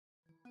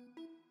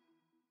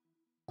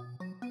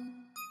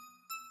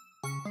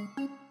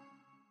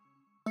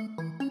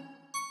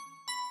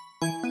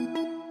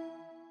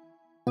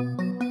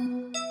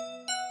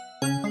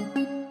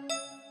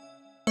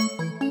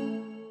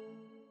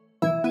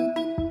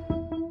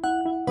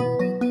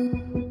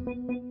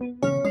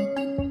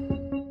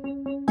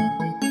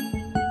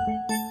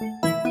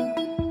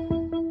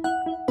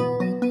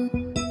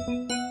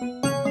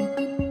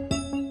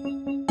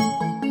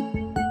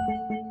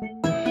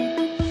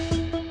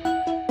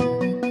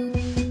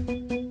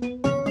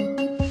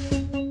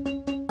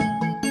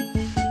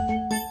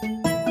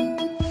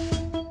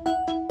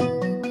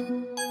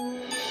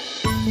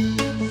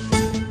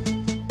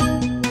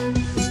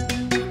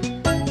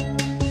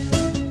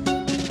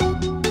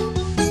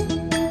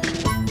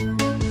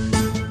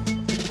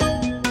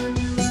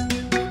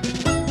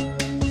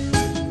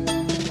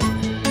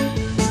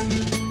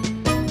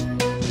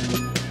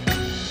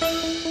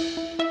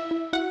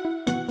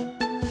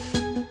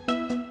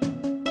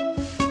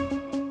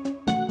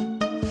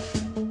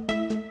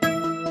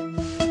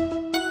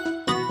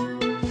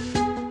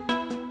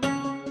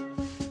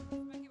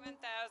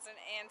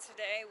And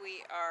today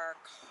we are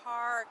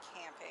car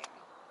camping.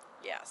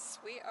 Yes,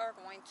 we are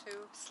going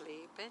to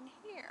sleep in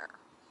here.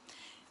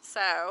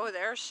 So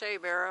there's Shea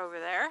Bear over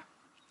there.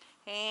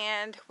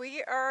 And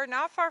we are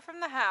not far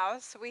from the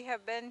house. We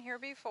have been here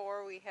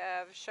before. We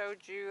have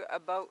showed you a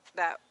boat,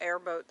 that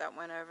airboat that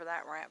went over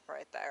that ramp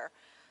right there.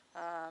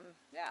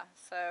 Yeah,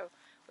 so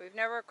we've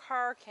never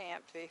car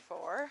camped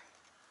before.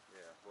 Yeah,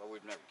 well,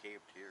 we've never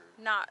camped here.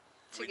 Not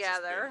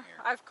together.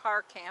 I've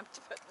car camped,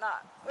 but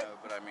not. No,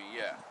 but I mean,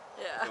 yeah.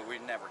 Yeah. But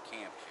we've never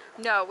camped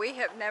here. No, we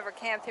have never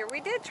camped here.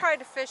 We did try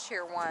to fish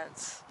here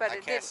once, but I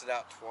cast it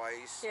out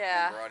twice.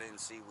 Yeah. And brought in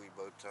seaweed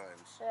both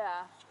times.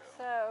 Yeah.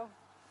 So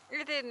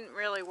it didn't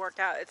really work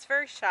out. It's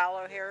very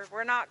shallow here.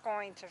 We're not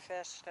going to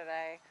fish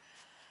today.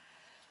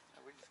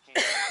 No, we just came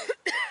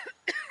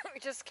We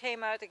just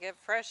came out to get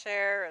fresh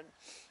air and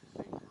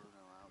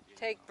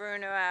take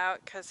Bruno out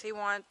because he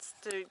wants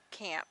to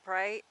camp,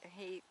 right?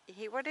 He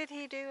what did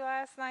he do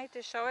last night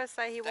to show us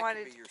that he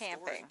wanted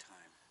camping?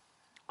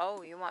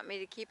 Oh, you want me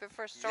to keep it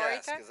for story time?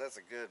 Yes, because that's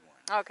a good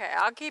one. Okay,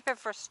 I'll keep it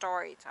for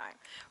story time.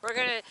 We're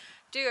going to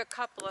do a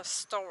couple of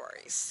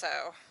stories,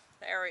 so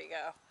there we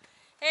go.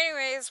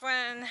 Anyways,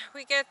 when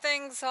we get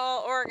things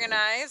all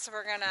organized,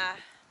 we're going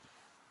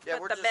to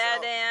put the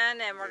bed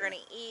in, and we're going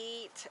to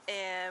eat,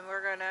 and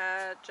we're going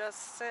to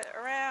just sit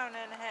around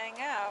and hang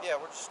out. Yeah,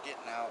 we're just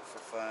getting out for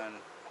fun.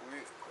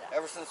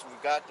 Ever since we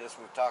got this,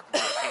 we've talked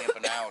about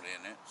camping out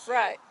in it. So.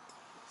 Right.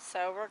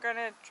 So we're going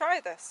to try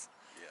this.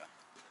 Yeah.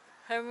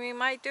 And we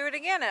might do it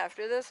again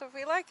after this if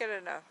we like it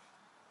enough.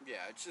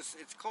 Yeah,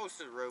 it's close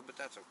to the road, but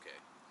that's okay.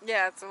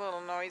 Yeah, it's a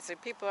little noisy.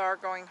 People are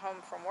going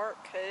home from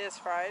work. It is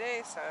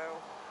Friday, so...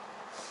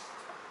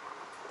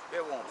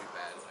 It won't be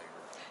bad later.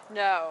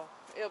 No,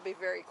 it'll be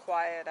very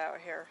quiet out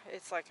here.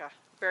 It's like a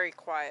very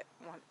quiet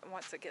one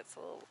once it gets a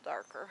little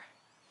darker.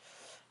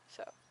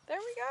 So, there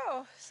we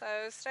go.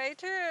 So, stay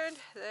tuned.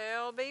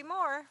 There'll be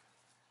more.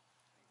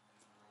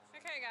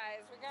 Okay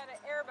guys, we got an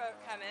airboat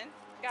coming.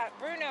 Got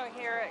Bruno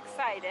here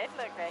excited.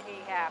 Look at he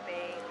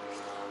happy.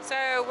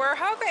 So we're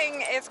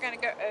hoping it's going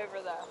to go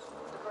over the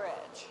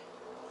bridge.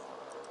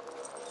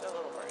 The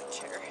little bridge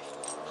here.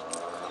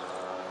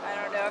 I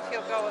don't know if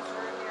he'll go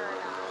through here or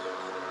not.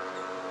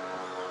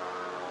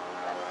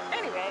 But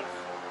anyways,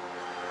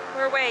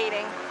 we're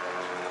waiting.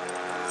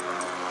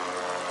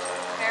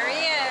 There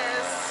he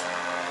is.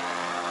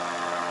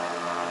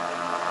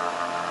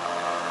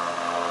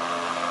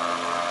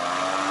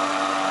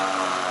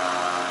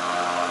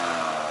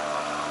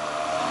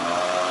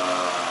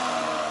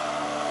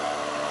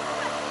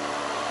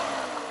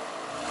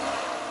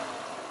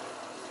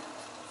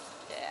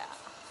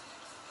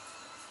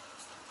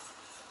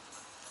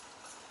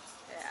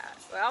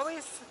 We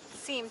always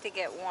seem to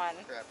get one.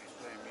 Crap, he's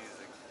playing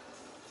music.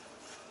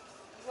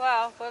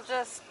 Well, we'll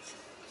just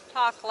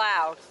talk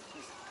loud.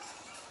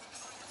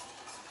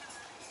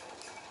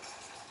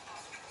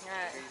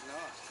 Maybe he's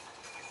not.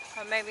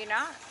 Or maybe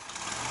not.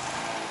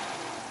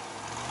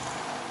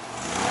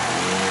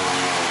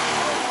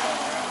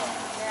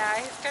 Yeah,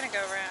 he's gonna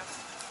go around.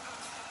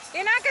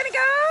 You're not gonna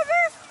go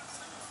over?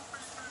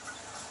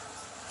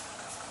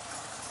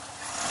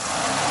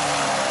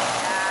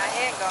 Nah, he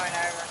ain't going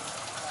over.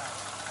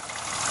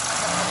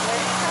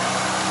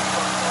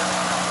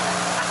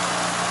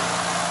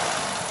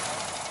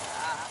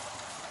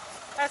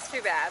 That's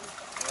too bad. Yeah.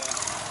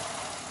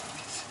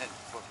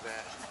 Fuck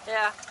that.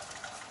 Yeah.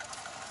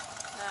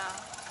 No.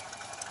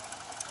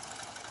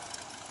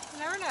 You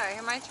never know.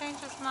 He might change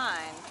his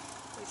mind.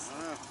 He's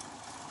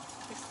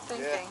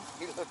thinking. Yeah,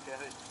 he looked at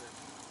it and said,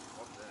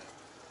 fuck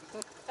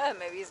that.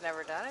 Maybe he's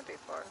never done it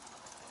before.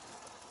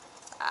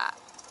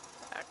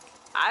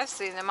 I've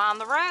seen them on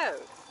the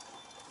road.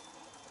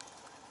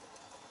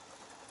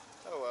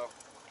 Oh well.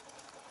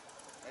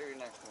 Maybe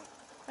next one.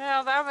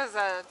 Well, that was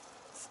a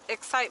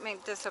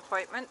excitement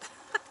disappointment.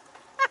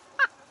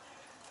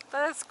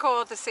 But it's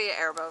cool to see an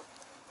airboat.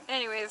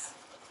 Anyways,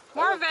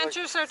 more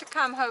adventures are to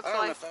come, hopefully. I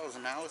don't know if that was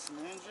an Allison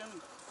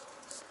engine.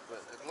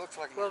 but it looks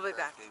like an We'll be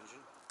aircraft back.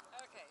 engine.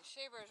 Okay,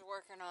 Shaver's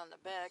working on the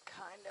bed,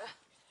 kinda.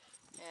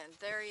 And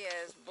there he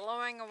is,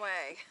 blowing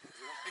away.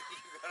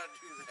 You gotta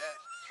do that.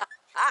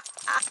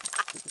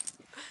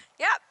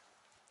 Yep.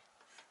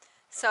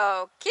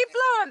 So, keep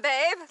blowing,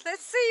 babe.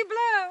 Let's see you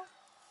blow.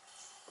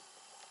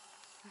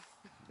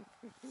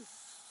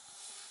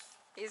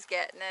 He's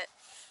getting it.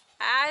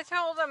 I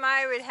told him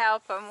I would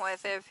help him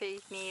with if he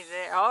needed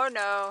it. Oh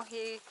no,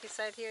 he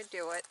said he would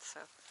do it.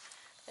 So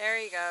there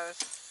he goes.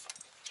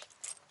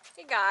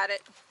 He got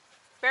it.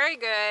 Very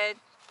good.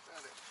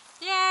 Got it.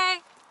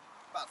 Yay.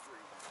 About 3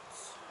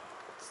 minutes.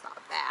 It's not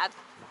bad.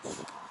 A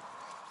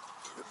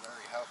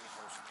very healthy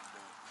person can do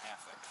it in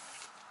half that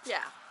time.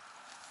 Yeah.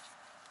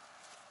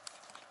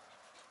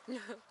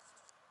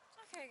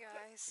 Okay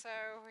guys, so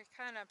we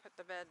kind of put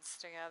the beds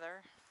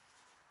together.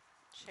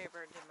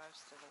 Shaver did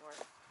most of the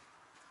work.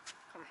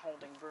 I'm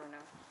holding Bruno.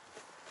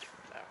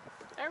 So,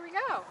 there we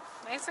go.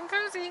 Nice and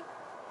cozy.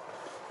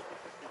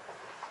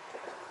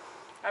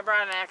 I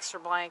brought an extra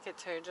blanket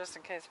too, just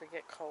in case we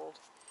get cold.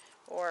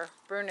 Or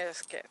Bruno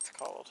gets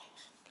cold.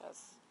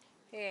 Because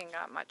he ain't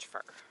got much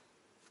fur.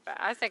 But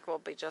I think we'll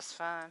be just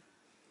fine.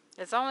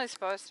 It's only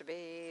supposed to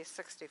be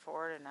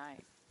 64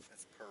 tonight.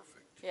 That's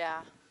perfect.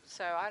 Yeah.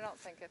 So I don't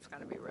think it's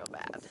going to be real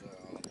bad. So,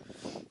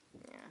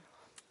 Yeah.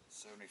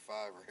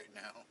 75 right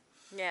now.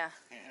 Yeah.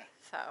 Yeah.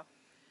 So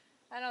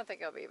I don't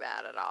think it'll be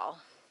bad at all.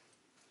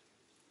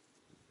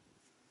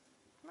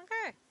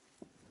 Okay.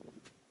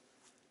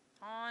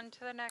 On to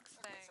the next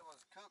thing. Okay, so I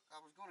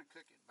was going to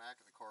cook it back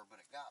of the car, but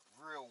it got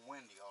real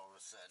windy all of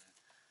a sudden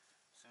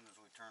as soon as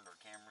we turned our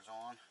cameras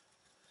on.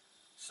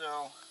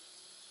 So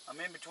I'm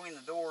in between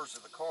the doors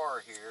of the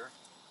car here.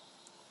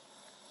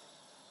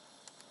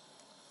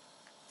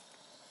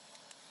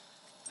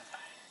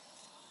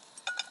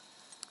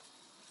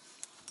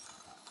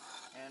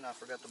 And I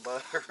forgot the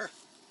butter.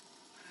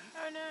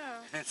 Oh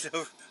no. And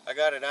so I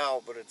got it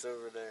out, but it's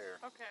over there.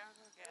 Okay, I'll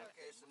go get it.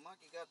 Okay, so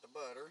Monkey got the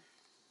butter.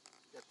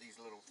 Got these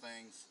little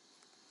things.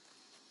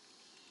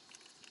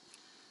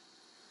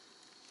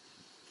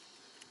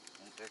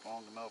 Won't take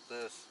long to melt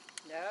this.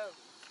 No.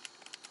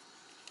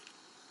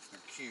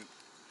 They're cute.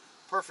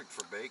 Perfect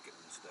for bacon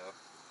and stuff.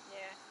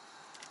 Yeah.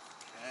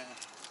 Okay.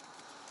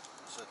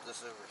 Set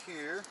this over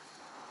here.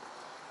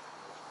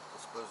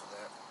 Dispose of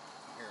that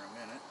here in a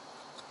minute.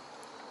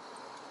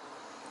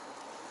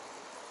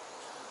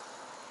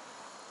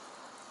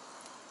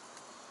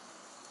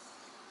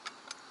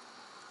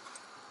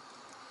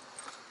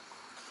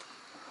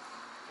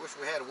 Wish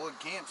we had a wood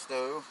camp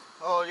stove.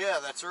 Oh yeah,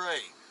 that's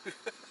right.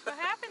 What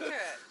happened to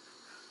it?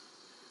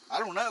 I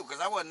don't know, because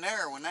I wasn't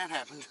there when that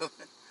happened to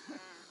it.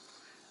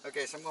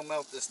 Okay, so I'm going to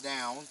melt this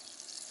down.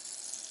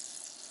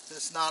 This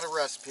is not a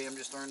recipe, I'm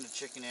just throwing the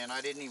chicken in.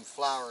 I didn't even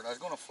flour it. I was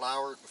going to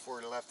flour it before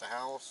I left the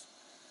house.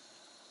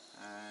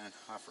 And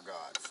I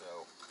forgot,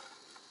 so.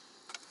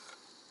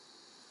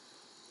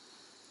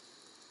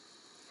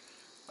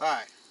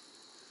 Alright.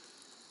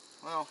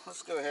 Well,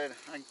 let's go ahead.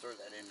 I can throw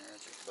that in there.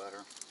 It's just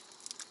butter.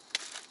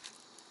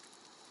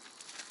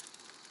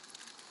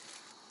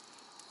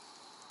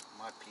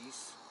 My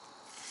piece.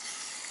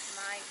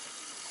 Nice.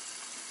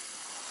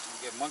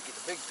 Give Monkey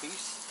the big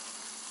piece.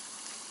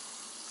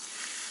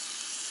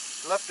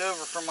 Left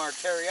over from our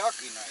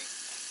teriyaki night.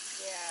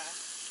 Yeah.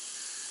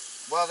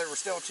 Well, there were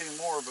still 2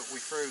 more, but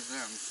we froze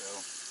them, so.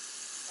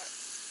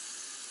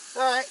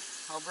 Alright,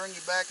 I'll bring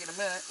you back in a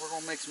minute. We're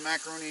going to make some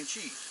macaroni and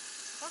cheese.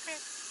 Okay.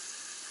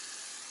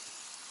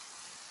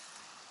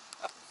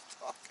 I was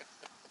talking.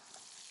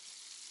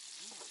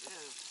 Oh, it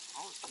is.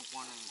 I always keep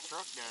one in the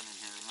truck down in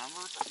here,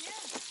 remember? Yeah.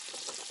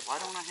 Why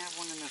don't I have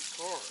one in this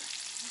car?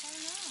 I don't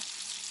know.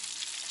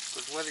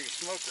 Because whether you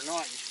smoke or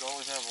not, you should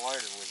always have a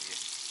lighter with you.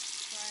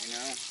 Right. You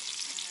know?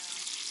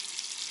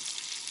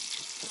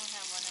 I don't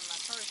have one in my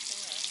purse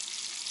either.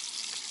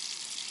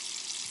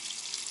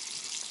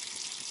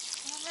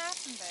 What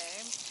happened,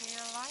 babe, to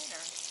your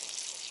lighter?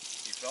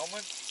 You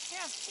filming?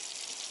 Yeah.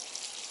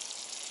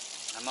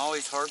 I'm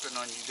always harping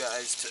on you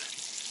guys to.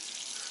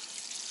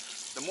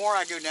 The more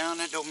I go down,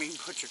 that don't mean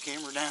put your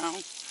camera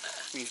down.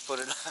 It means put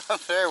it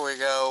up. There we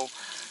go.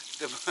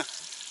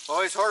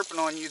 Always harping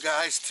on you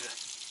guys to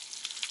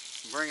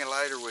bring a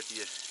lighter with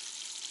you.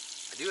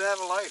 I do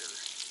have a lighter.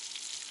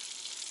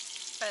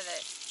 But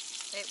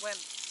it went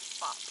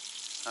pop.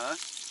 Huh?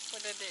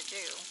 What did it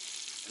do?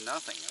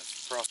 Nothing. That's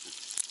the problem.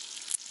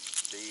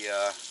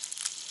 The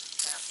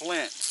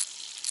flint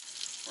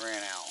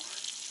ran out.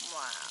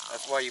 Wow.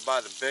 That's why you buy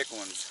the big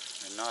ones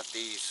and not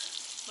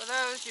these. Well,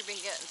 those you've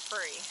been getting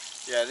free.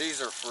 Yeah,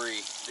 these are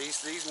free.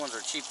 These ones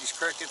are cheap. These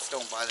Crickets,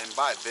 don't buy them.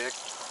 Buy a Bic.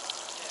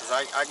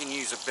 Because I can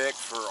use a Bic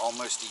for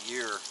almost a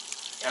year.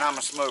 And I'm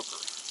a smoker.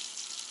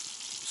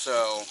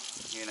 So,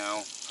 you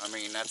know, I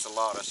mean, that's a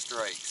lot of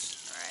strikes.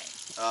 Right.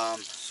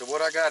 So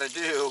what I got to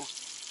do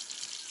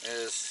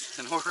is,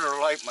 in order to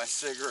light my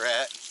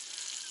cigarette,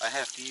 I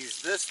have to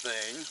use this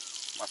thing,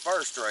 my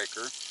fire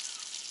striker,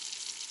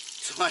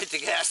 to light the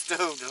gas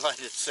stove to light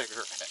a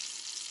cigarette.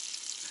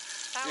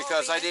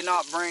 Because I did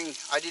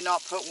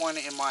not put one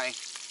in my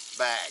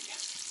bag.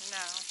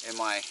 No. In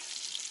my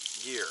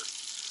gear.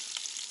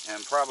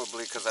 And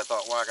probably because I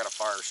thought, well, I got a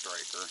fire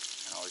striker,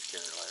 and I always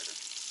carry a lighter.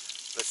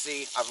 But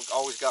see, I've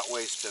always got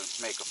ways to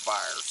make a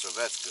fire, so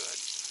that's good.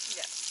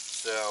 Yes.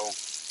 So,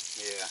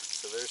 yeah,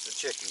 so there's the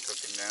chicken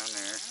cooking down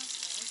there.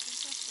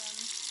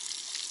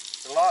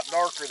 It's a lot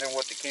darker than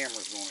what the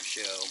camera's going to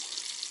show.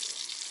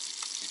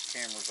 The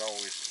camera's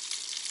always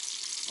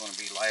going to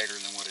be lighter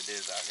than what it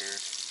is out here.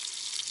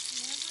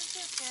 Never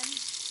chicken.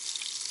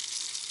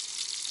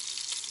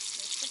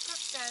 Make the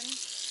cook done.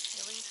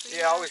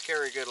 Yeah, I always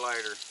carry a good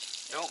lighter.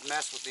 Don't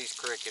mess with these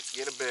crickets.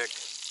 Get a Bic.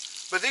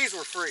 But these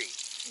were free.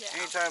 Yeah.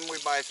 Anytime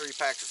we buy 3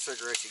 packs of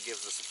cigarettes, he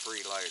gives us a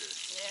free lighter.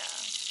 Yeah.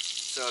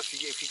 So if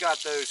you got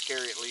those,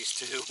 carry at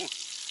least 2.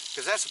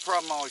 Because that's the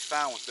problem I always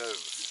found with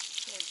those.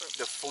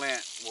 The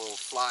flint will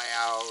fly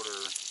out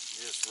or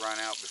just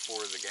run out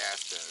before the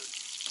gas does.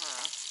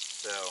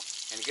 So,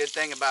 and the good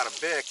thing about a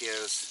Bic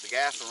is the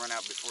gas will run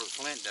out before the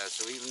flint does.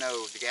 So even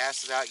though the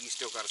gas is out, you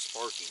still got a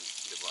sparking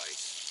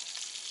device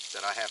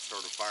that I have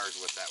started fires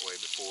with that way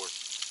before.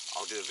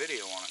 I'll do a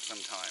video on it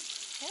sometime.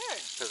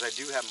 Because I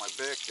do have my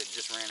Bic that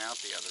just ran out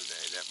the other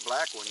day. That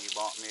black one you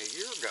bought me a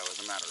year ago, as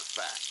a matter of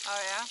fact.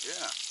 Oh yeah?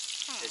 Yeah.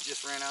 It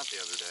just ran out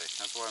the other day.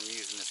 That's why I'm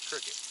using this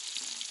cricket.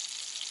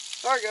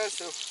 Alright guys,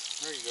 so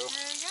there you go.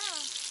 There you go.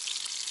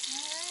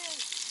 Alright.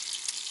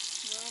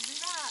 We'll be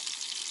back.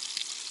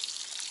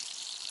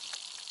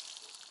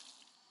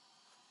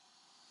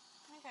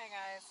 Okay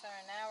guys, so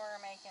now we're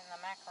making the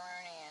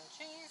macaroni and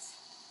cheese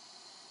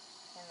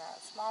in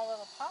that small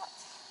little pot.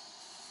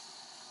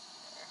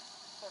 There.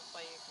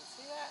 Hopefully you can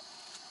see that.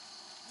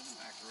 There's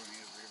macaroni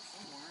over here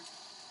somewhere.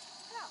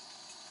 Yeah.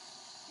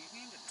 You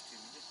handed it to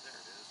me. Just there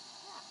it is.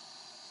 Yeah.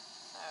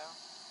 So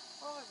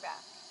we'll be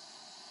back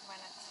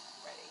when it's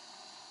ready.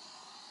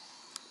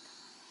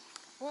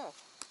 Whoa.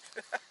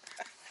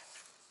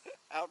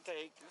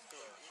 Outtake.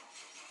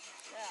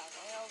 Yeah,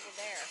 way over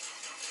there.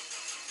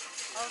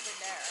 Over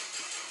there.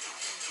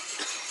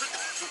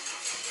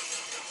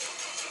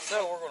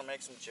 So we're going to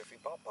make some Jiffy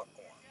Pop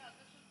popcorn. Yeah,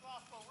 this is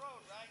Gospel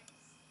Road, right?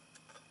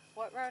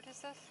 What road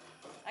is this?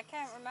 I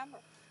can't remember.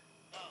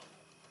 No.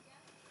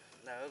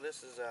 No,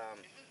 this is Is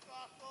this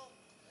Gospel?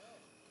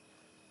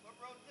 What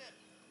road's this?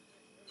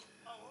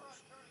 Oh, we're on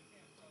Turning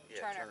Camp Road. yeah,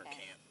 Turner Turner Camp.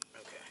 Camp.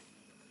 Okay.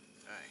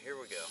 Alright, here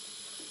we go.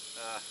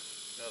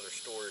 Another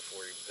story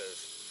for you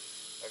because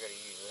I got to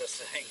use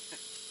this thing.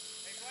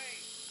 Hey,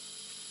 Wade.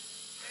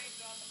 Shane's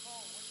on the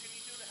phone. What can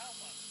he do to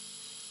help us?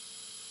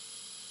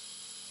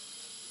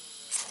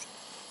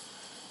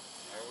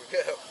 There we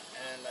go.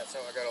 And that's how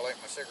I got to light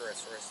my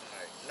cigarettes the rest of the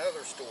night.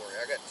 Another story.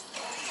 I got 2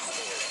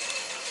 stories.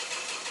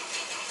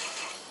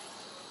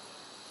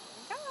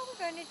 No,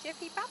 we're going to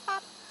Jiffy Pop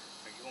Pop.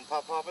 Are you going to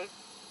pop it?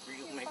 Or are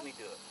you going to make me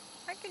do it?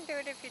 I can do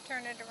it if you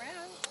turn it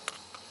around.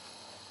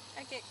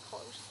 I get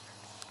close.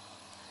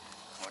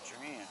 Watch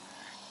your hand.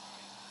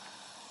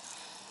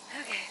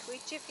 Okay, we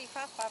Jiffy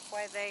Pop Pop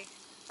while they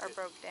are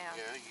broke down.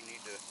 Yeah, you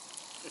need to.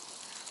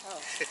 Oh,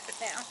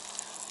 down.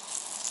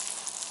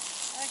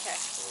 Okay.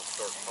 We'll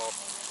start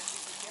popping.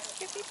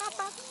 Jiffy Pop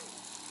Pop.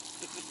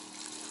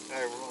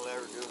 Alright, we're going to let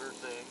her do her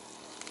thing.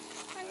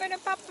 I'm going to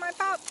pop my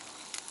pop.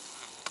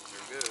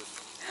 There it goes.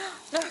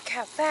 Look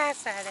how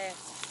fast that is.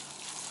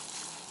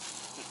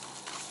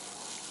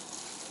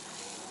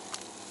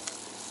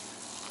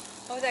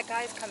 Oh, that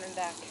guy's coming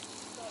back.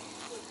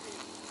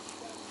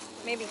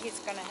 Maybe he's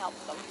going to help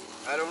them.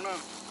 I don't know.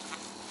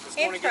 It's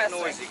going to get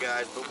Interesting. noisy,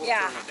 guys, but we'll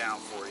Yeah. turn it down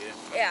for you.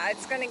 Yeah,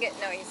 it's going to get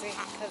noisy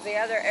because the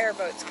other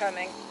airboat's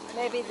coming.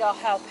 Maybe they'll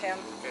help him.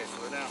 Okay,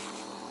 slow down.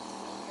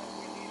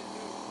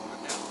 Slow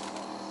it down.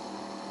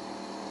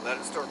 Let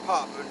it start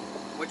popping.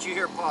 Once you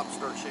hear pop,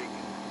 start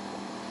shaking.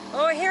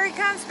 Oh, here he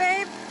comes,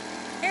 babe.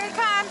 Here he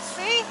comes.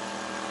 See?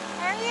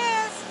 There he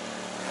is.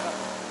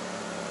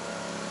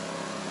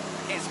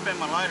 I can't spin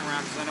my light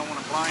around because I don't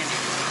want to blind you.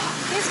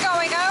 He's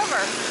going over.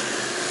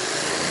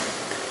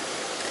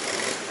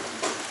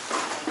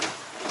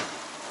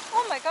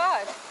 Oh my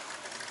God.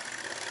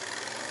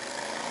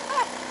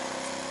 Ah.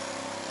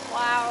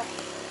 Wow.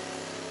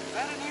 Is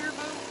that an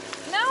airboat?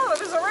 No,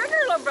 it was a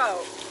regular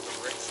boat.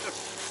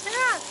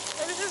 Yeah,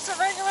 it was just a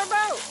regular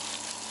boat.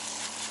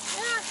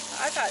 Yeah,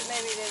 I thought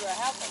maybe they were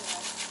helping him.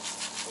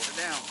 Hold it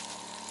down.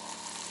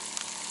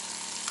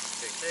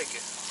 Okay, take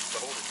it.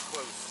 But hold it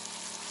close.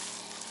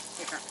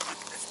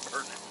 It's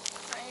burning.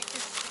 You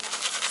can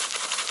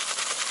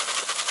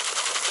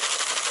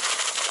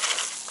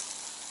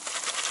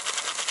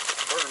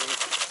Burning.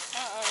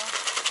 Uh-oh.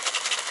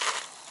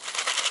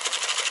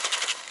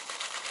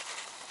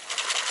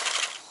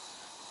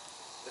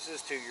 This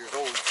is 2 years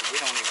old, so we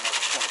don't even know if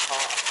it's going to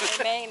pop.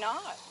 They may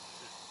not.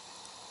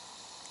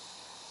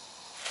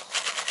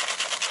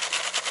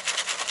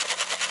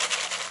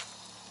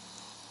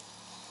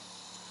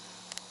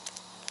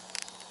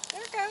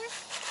 There it goes.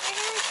 I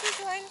hear it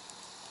sizzling.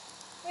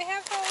 We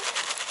have hope.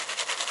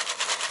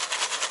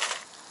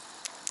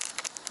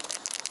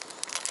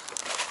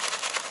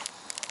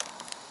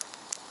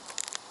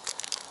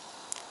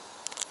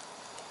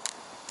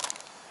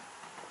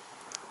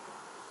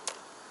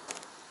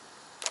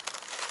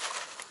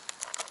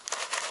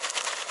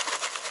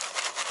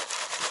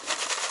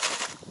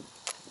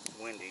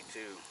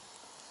 too.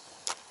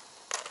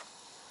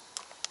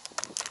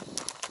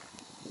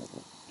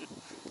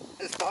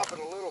 Let's pop it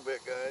a little bit,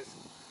 guys.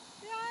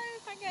 Yeah,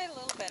 I get a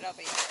little bit of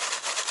it.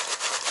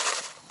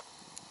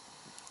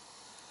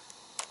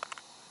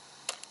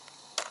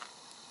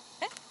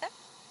 A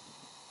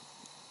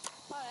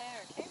lot of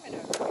entertainment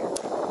over here.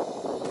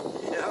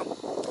 Yeah.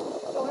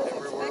 Wasn't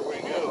Everywhere we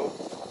expecting go.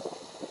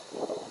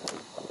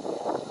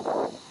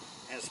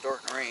 And it's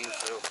starting to rain,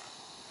 so.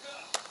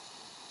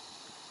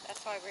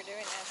 That's why we're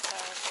doing this, so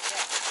if it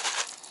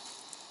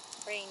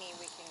gets rainy,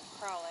 we can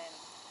crawl in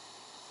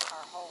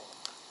our hole.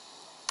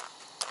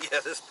 Yeah,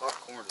 this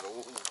popcorn's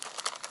old.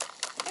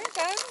 There it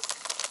goes.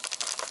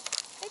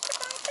 It's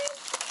popping.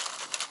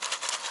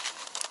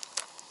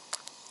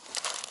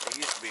 It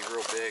used to be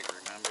real big,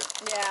 remember?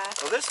 Yeah.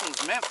 Well, this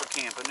one's meant for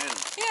camping, isn't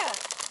it? Yeah.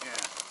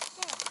 Yeah.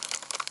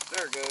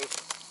 There it goes.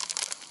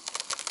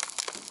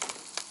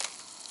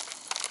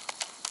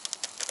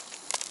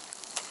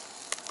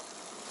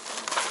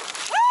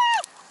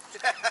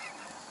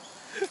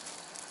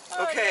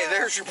 Okay, no.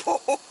 there's your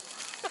bowl.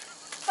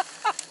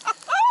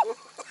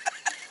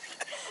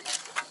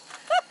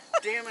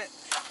 Damn it.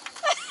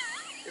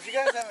 If you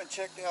guys haven't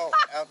checked out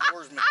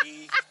Outdoors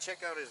McGee, check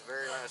out his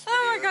very last video.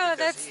 Oh my God,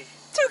 because that's he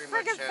too pretty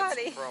much freaking had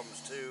funny. some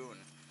problems too. And,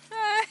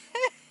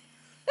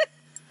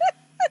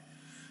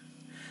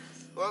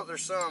 well,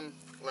 there's some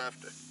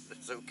left.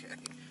 It's okay.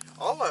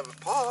 All of it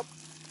popped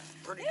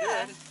pretty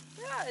Yeah. good.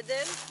 Yeah, it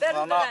did. Better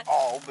Well, than not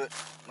all, but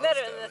most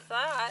better of than I it.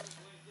 thought.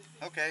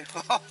 Okay,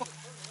 well,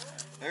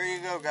 there you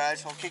go,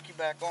 guys. I'll kick you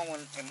back on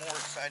when more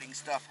exciting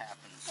stuff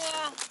happens.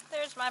 Yeah,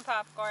 there's my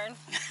popcorn.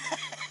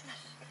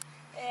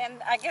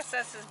 And I guess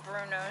this is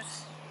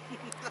Bruno's.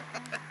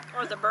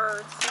 Or the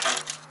birds.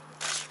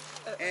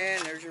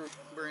 And there's your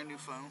brand new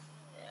phone.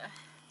 Yeah.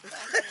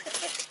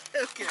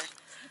 Okay.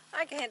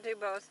 I can't do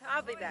both.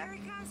 I'll be back. Here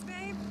he comes,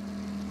 babe.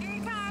 Here he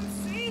comes.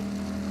 See?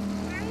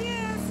 There he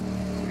is.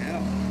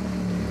 Yeah.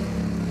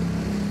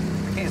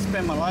 I can't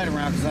spin my light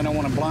around because I don't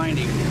want to blind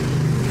him.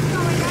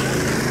 Going up.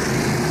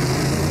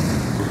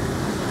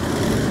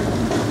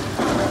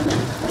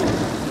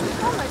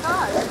 Oh my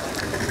God.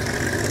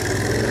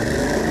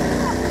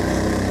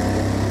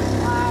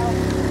 Wow.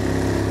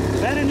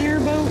 Is that an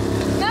airboat?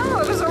 No,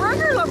 it was a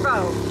regular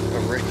boat. A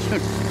regular.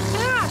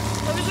 Yeah,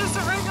 it was just a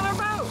regular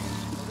boat.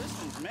 Well, this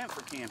one's meant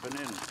for camping,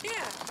 isn't it?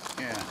 Yeah.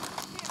 Yeah.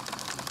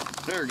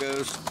 There it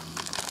goes.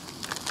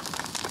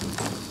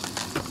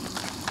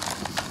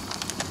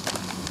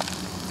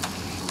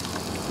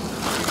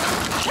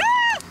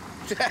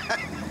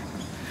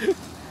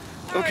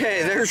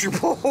 Okay, there's your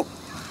bowl.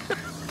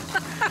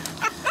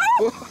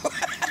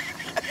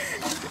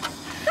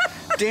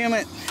 Damn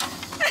it.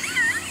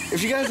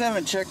 If you guys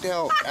haven't checked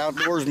out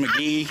Outdoors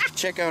McGee,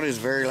 check out his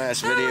very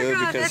last video Oh my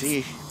God, because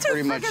he that's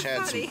pretty too much freaking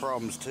had funny. some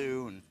problems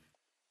too. And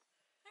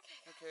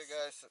okay,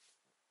 guys.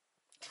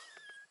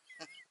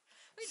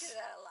 We do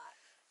that a lot.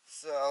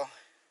 So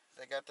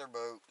they got their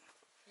boat.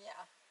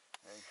 Yeah.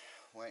 They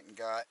went and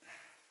got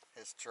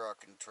his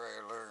truck and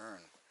trailer,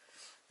 and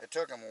it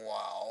took them a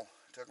while.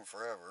 It took them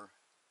forever.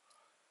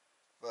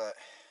 But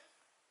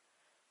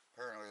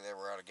apparently they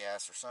were out of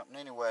gas or something.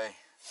 Anyway,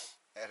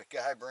 had a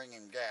guy bring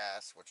him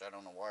gas, which I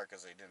don't know why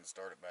because they didn't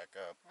start it back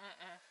up.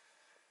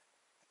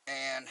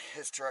 And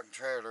his truck and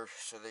trailer,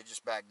 so they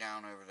just backed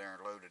down over there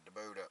and loaded the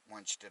boat up,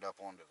 winched it up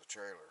onto the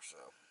trailer. So,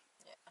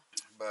 Yeah.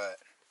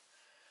 but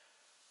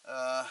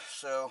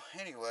so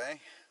anyway,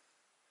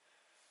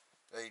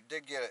 they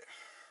did get it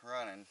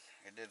running.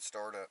 It did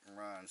start up and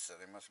run, so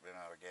they must have been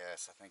out of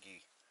gas. I think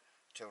he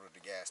tilted the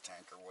gas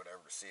tank or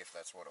whatever to see if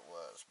that's what it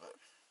was. But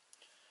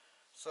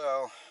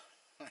so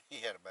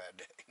he had a bad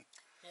day.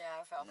 Yeah,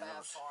 I felt And it bad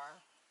was- for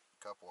him.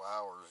 A couple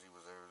hours he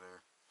was over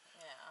there,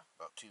 Yeah.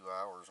 about 2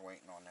 hours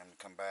waiting on them to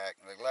come back.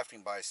 They left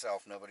him by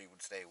himself. Nobody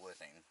would stay with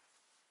him.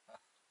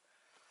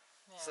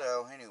 Yeah.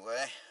 So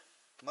anyway,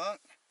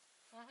 Monk,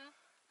 Mhm.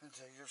 I'll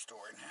tell your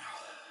story now.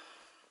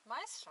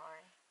 My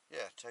story.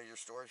 Yeah, tell your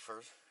story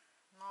first.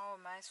 Oh,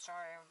 my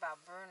story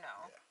about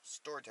Bruno. Yeah,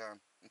 story time.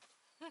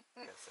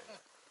 Gotta say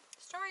that.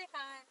 Story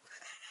time.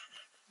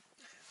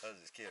 I was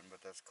just kidding,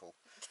 but that's cool.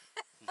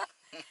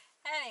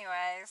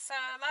 Anyway, so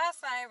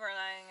last night we're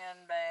laying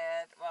in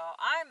bed. Well,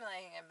 I'm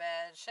laying in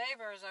bed.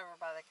 Shaver's over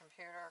by the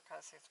computer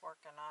because he's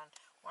working on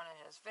one of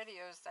his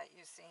videos that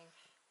you've seen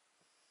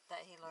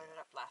that he loaded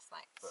up last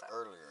night. But So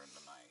earlier in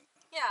the night.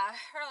 yeah,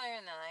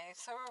 earlier in the night.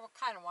 So we were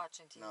kind of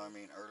watching TV. No, I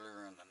mean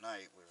earlier in the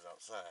night we was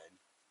outside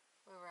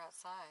We were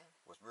outside.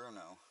 with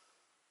Bruno.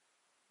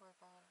 What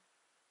about it?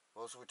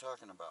 What was we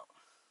talking about?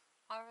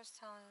 I was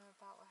telling him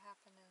about what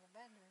happened in the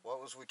bedroom.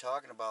 What was we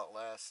talking about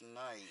last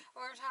night?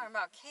 We were talking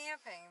about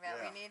camping,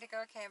 that Yeah. we need to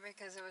go camping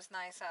because it was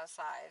nice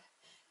outside.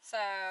 So,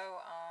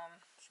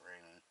 It's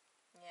raining.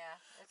 yeah,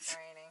 it's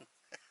raining.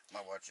 My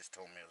watch just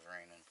told me it was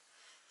raining.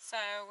 So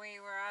we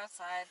were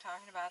outside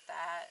talking about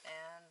that,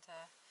 and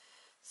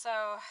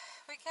so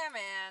we came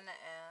in,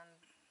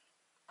 and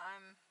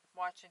I'm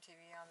watching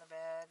TV on the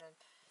bed, and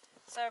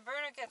so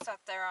Bruno gets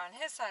up there on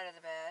his side of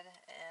the bed,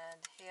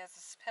 and he has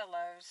his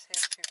pillows,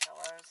 his 2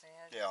 pillows, and he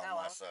has Yeah, your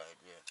on my pillow side,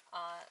 yeah.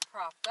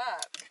 propped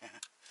up.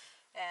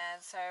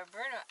 And so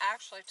Bruno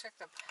actually took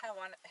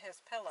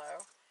his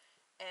pillow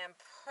and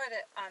put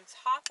it on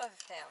top of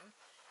him,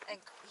 and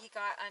he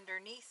got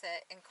underneath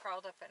it and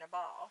crawled up in a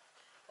ball,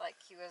 like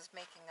he was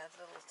making a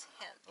little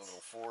tent. A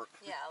little fort.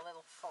 Yeah, a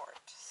little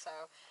fort. So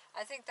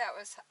I think that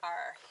was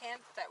our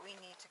hint that we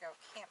need to go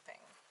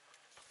camping.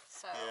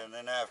 So Yeah, and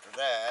then after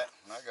that,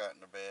 when I got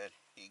into bed,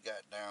 he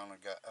got down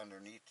and got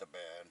underneath the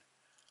bed.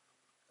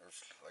 There's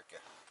like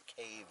a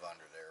cave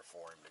under there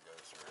for him to go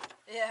through.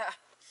 yeah,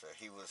 So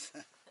he was,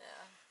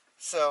 yeah,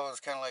 so it was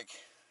kind of like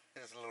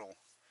his little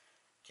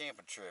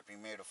camping trip. He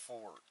made a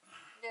fort.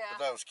 yeah.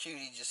 But that was cute.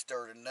 He just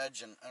started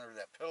nudging under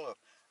that pillow.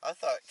 I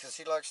thought, because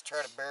he likes to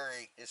try to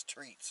bury his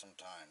treats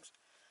sometimes.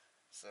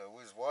 So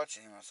we was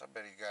watching him. I said, I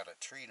bet he got a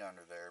treat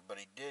under there. But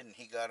he didn't.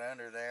 He got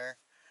under there.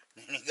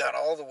 And he got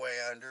all the way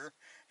under.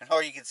 And all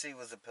you could see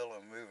was the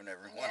pillow moving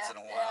every once in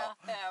a while.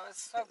 Yeah, it was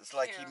so It's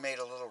like he cute. made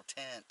a little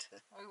tent.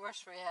 We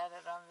wish we had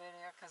it on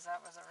video because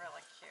that was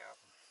really cute.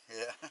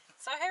 Yeah.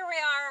 So here we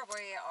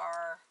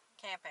are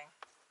camping.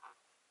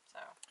 So,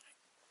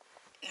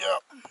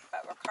 Yep.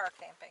 but we're car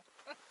camping.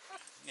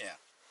 Yeah.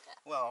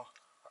 Well,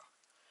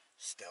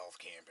 stealth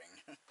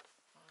camping.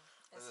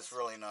 This is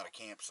really not a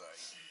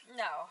campsite.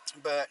 No.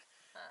 But,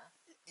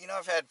 you know,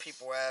 I've had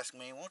people ask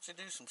me, why don't you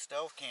do some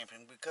stealth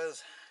camping?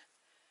 Because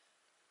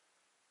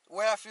the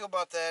way I feel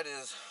about that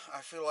is,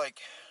 I feel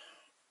like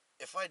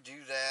if I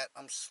do that,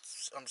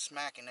 I'm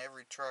smacking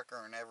every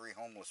trucker and every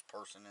homeless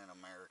person in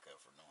America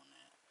for doing that.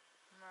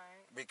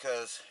 Right.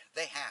 Because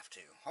they have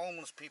to.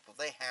 Homeless people,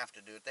 they have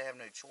to do it. They have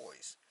no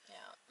choice.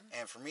 Yeah.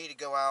 And for me to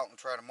go out and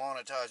try to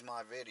monetize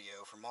my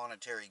video for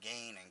monetary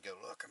gain and go,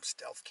 look, I'm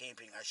stealth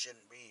camping, I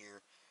shouldn't be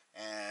here.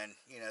 And,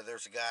 you know,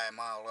 there's a guy a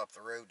mile up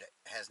the road that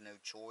has no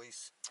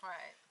choice.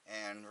 Right.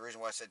 And the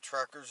reason why I said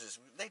truckers is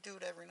they do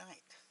it every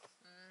night.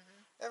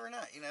 Every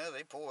night, you know,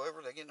 they pull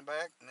over, they get in the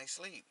back, and they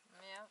sleep.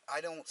 Yeah. I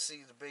don't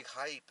see the big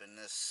hype in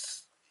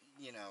this,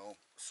 you know,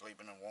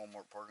 sleeping in a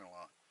Walmart parking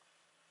lot.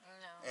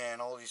 No.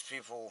 And all these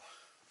people,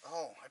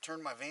 oh, I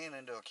turned my van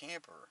into a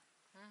camper.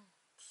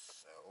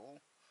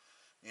 So,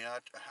 you know,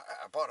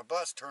 I bought a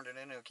bus, turned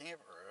it into a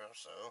camper.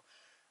 So,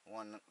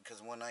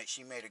 because one night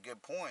she made a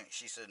good point.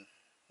 She said,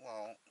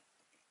 well,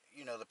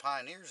 you know, the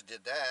pioneers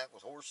did that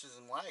with horses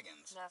and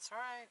wagons. That's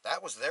right.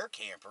 That was their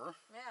camper.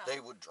 Yeah.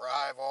 They would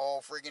drive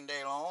all friggin'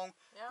 day long.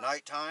 Yeah.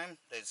 Nighttime,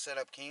 they'd set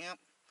up camp.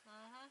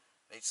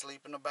 They'd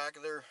sleep in the back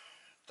of their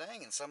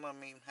thing, and some of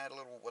them even had a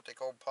little, what they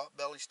call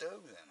pot-belly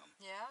stoves in them.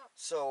 Yeah.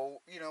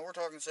 So, you know, we're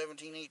talking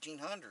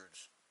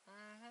 1800s.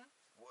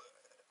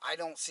 I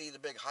don't see the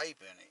big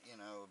hype in it, you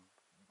know,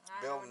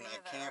 building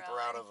a camper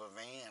out of a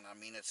van. I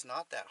mean, it's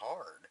not that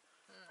hard.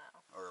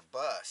 No. Or a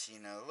bus, you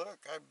know.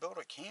 Look, I built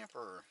a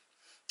camper.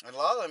 And a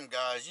lot of them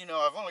guys, you know,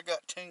 I've only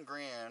got 10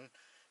 grand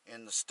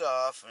in the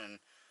stuff, and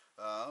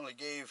I only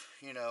gave,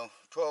 you know,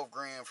 12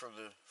 grand for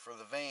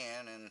the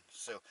van, and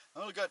so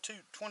I only got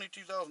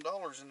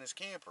 $22,000 in this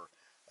camper.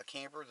 A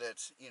camper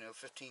that's, you know,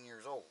 15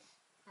 years old.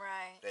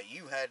 Right. That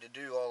you had to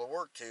do all the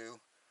work to. You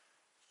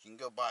can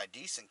go buy a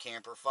decent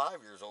camper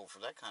 5 years old for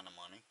that kind of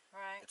money.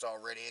 Right. It's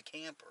already a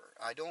camper.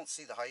 I don't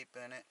see the hype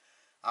in it.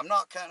 I'm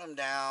not cutting them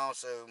down,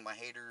 so my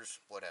haters,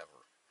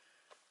 whatever.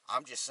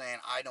 I'm just saying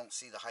I don't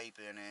see the hype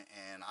in it,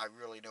 and I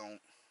really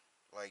don't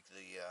like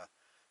the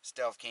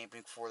stealth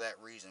camping for that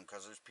reason,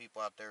 because there's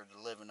people out there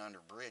living under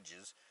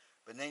bridges.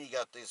 But then you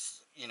got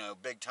this, you know,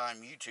 big-time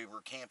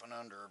YouTuber camping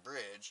under a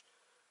bridge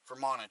for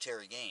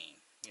monetary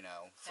gain, you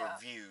know, for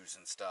views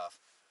and stuff,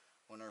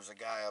 when there's a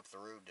guy up the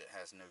road that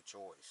has no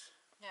choice.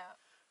 Yeah.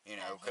 You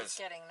know, and he's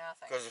getting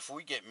nothing. Because if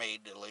we get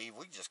made to leave,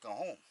 we just go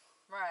home.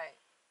 Right.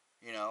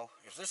 You know,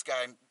 if this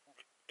guy,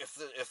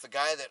 if the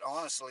guy that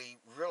honestly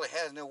really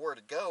has nowhere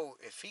to go,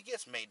 if he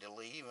gets made to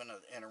leave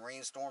in a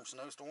rainstorm,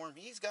 snowstorm,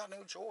 he's got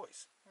no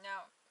choice.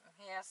 No,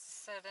 he has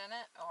to sit in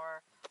it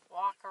or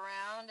walk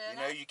around in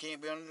it. You know, you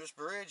can't be under this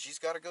bridge. He's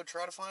got to go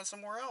try to find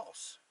somewhere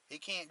else. He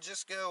can't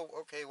just go,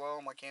 okay,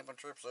 well, my camping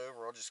trip's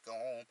over. I'll just go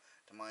home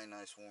to my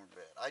nice warm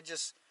bed. I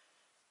just,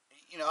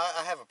 you know,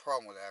 I have a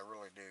problem with that. I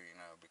really do, you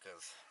know,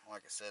 because,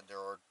 like I said,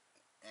 there's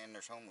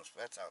homeless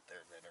vets out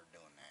there that are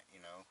doing that, you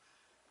know,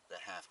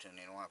 that have to, and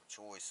they don't have a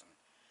choice.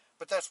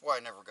 But that's why I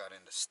never got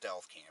into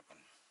stealth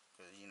camping.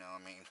 Because, you know, I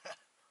mean,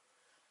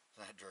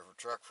 I drove a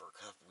truck for a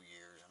couple of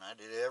years, and I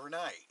did it every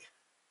night,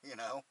 you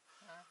know.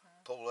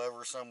 Pull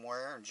over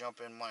somewhere and jump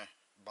in my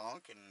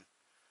bunk and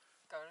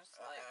go to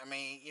sleep. I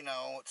mean, you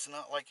know, it's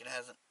not like it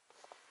hasn't,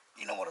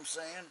 you know what I'm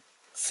saying?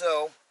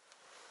 So,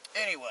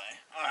 anyway,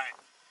 alright.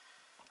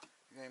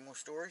 You got any more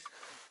stories?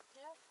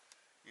 Yeah.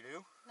 You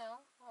do? No,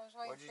 I was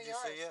waiting Why'd you for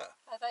just yours. say yeah?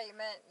 I thought you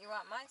meant you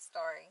want my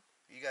story.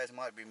 You guys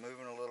might be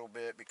moving a little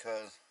bit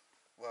because,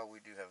 well, we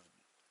do have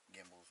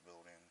gimbals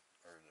built in,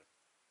 or the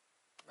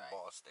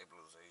boss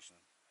stabilization.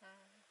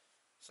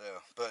 So,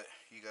 but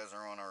you guys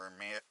are on our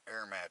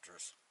air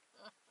mattress.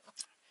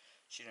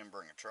 She didn't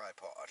bring a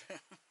tripod.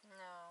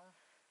 No.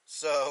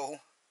 So,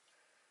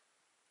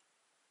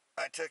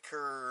 I took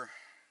her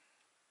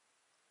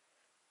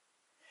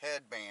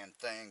headband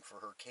thing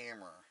for her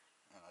camera,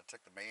 and I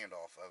took the band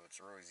off of it. It's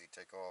real easy to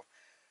take off,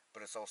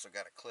 but it's also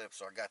got a clip,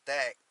 so I got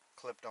that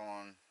clipped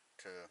on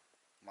to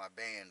my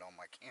band on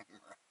my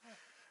camera.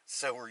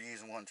 So we're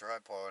using one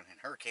tripod,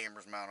 and her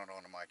camera's mounted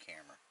onto my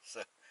camera.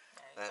 So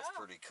that's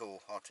pretty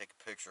cool. I'll take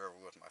a picture of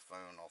it with my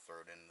phone. I'll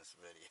throw it in this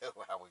video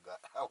how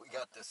we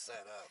got this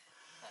set up.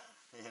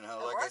 You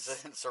know, like I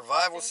said,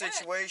 survival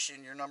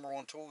situation, your number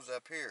one tool is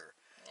up here.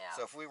 Yeah.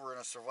 So if we were in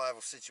a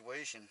survival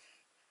situation,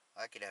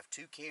 I could have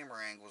 2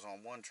 camera angles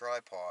on one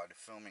tripod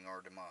filming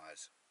our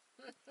demise.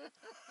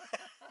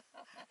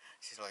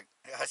 She's like,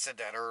 I said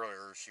that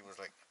earlier. She was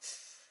like,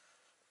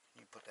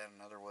 you put that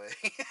another way.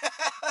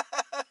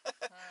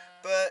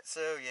 But,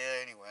 so,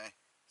 yeah, anyway.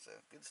 So,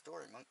 good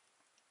story, Monk.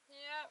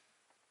 Yep.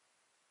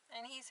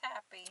 And he's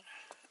happy.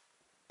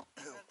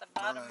 He's at the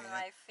bottom of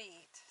my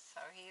feet,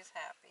 so he's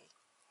happy.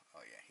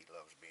 Oh, yeah, he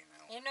loves being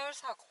out. You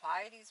notice how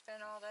quiet he's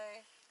been all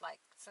day?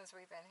 Like, since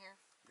we've been here?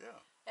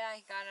 Yeah. Yeah,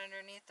 he got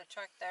underneath the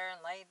truck there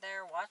and laid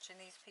there watching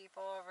these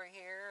people over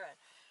here, and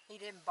he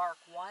didn't bark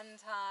one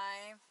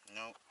time.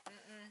 Nope.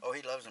 Oh,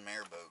 he loves them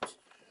airboats.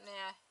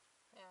 Yeah,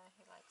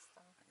 he likes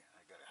them.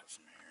 I gotta have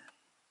some air.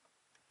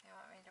 You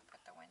want me to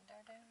put the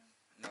window down?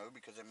 No,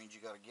 because that means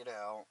you gotta get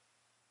out,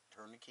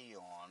 turn the key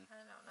on.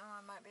 I don't know,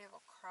 I might be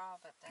able to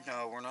crawl, but then...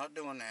 No, we're not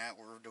doing that.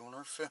 We're doing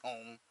our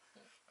film.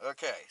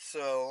 Okay,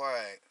 so,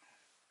 alright.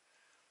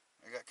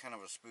 I got kind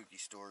of a spooky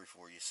story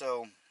for you.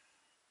 So,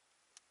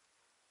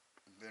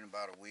 been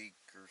about a week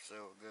or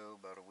so ago,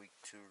 about a week,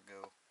 2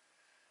 ago.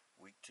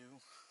 Week 2?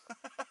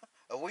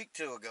 A week,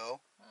 2 ago.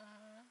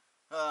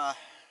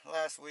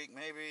 Last week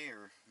maybe,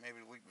 or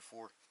maybe the week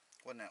before.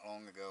 Wasn't that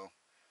long ago.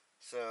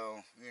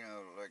 So, you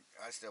know, like,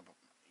 I still,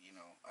 you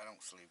know, I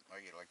don't sleep.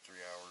 I get like 3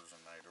 hours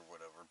a night or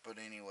whatever. But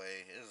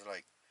anyway, it was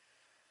like,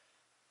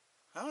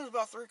 I was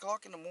about 3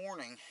 o'clock in the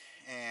morning,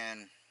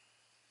 and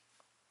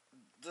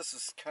this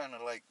is kind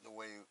of like the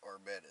way our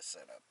bed is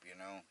set up, you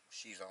know.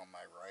 She's on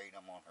my right,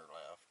 I'm on her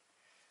left.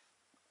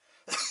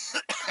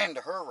 And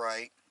to her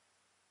right,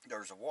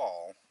 there's a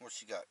wall. Well,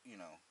 she got, you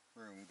know,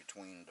 room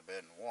between the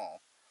bed and the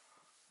wall.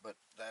 But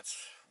that's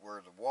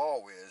where the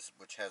wall is,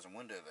 which has a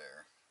window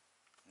there.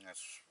 And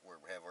that's where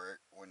we have our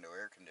window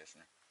air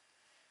conditioner.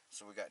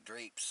 So we got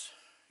drapes,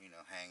 you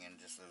know, hanging,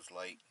 just those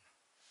light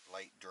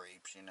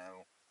drapes, you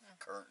know,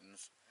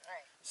 curtains.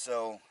 Right.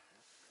 So,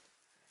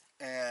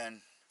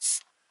 and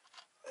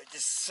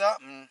just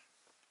something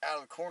out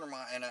of the corner of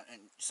my, and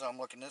so I'm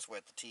looking this way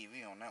at the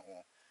TV on that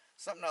wall.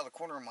 Something out of the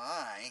corner of my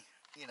eye,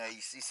 you know,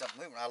 you see something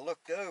moving. I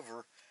looked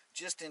over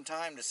just in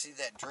time to see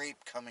that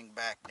drape coming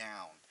back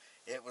down.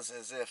 It was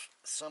as if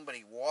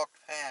somebody walked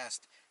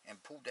past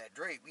and pulled that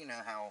drape, you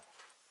know how,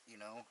 you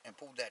know, and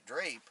pulled that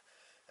drape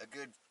a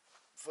good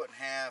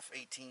 1.5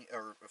 feet, 18,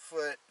 or a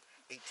foot,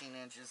 18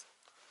 inches.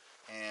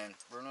 And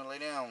Bruno lay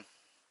down.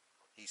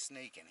 He's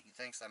sneaking. He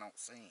thinks I don't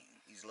see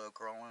him. He's low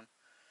crawling.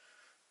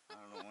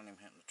 I don't want him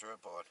hitting the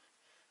tripod.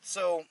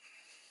 So,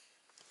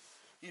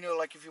 you know,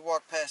 like if you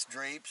walk past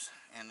drapes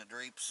and the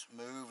drapes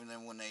move, and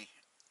then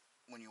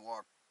when you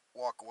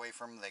walk away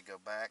from them, they go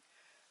back.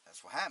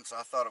 That's what happens. So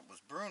I thought it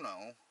was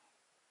Bruno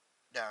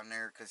down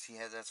there because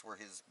that's where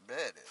his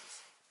bed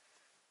is.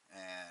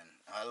 And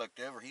I looked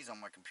over. He's on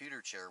my computer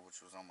chair,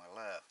 which was on my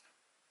left.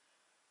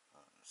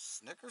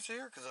 Snickers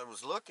here? Because I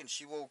was looking.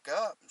 She woke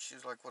up and she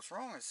was like, "What's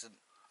wrong?" I said,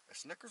 "Is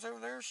Snickers over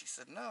there?" She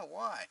said, "No,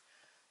 why?"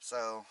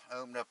 So I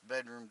opened up the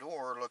bedroom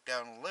door, looked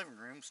out in the living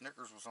room.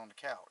 Snickers was on the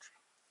couch.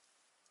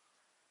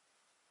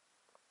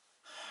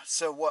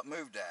 So what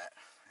moved that?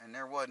 And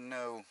there wasn't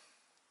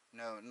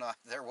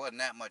there wasn't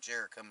that much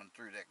air coming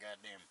through that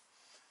goddamn.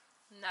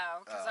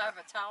 No, because I have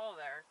a towel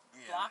there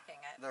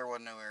blocking it. There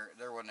wasn't no air.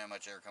 There wasn't that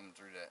much air coming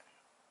through that.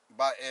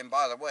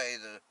 By the way,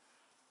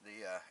 the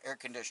air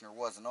conditioner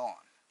wasn't on.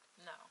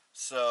 No.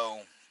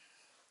 So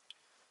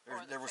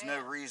Or there was fan.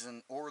 no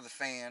reason, or the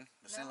fan,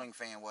 the ceiling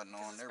fan wasn't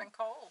on. It's been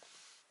cold.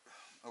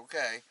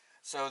 Okay,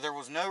 so there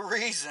was no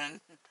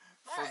reason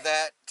for Right.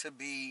 that to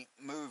be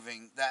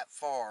moving that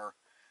far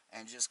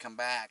and just come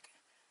back.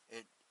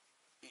 It,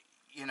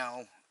 you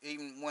know,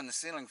 even when the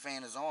ceiling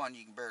fan is on,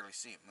 you can barely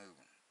see it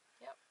moving.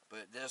 Yep.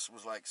 But this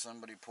was like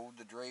somebody pulled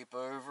the drape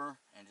over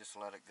and just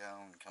let it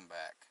go and come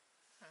back.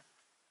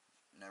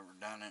 Never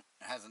done it.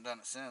 It hasn't done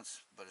it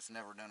since, but it's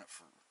never done it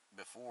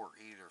before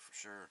either, for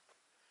sure.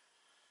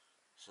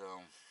 So,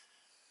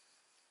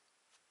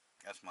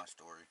 that's my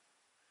story.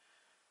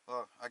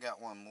 Well, I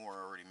got one more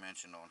I already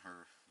mentioned on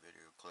her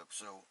video clip.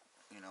 So,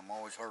 you know, I'm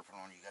always harping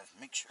on you guys.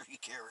 Make sure you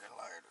carry a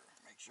lighter.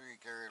 Make sure you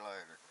carry a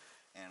lighter.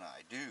 And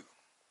I do.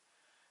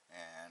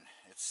 And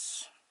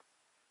it's...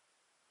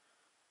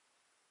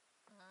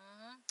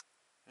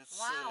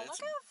 Wow,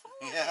 it's, look how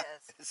full it yeah,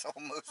 is. it's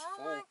almost Oh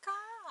full. my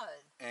God.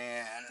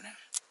 And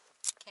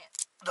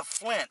Can't. the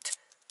flint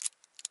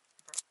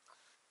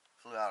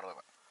flew out of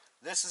it.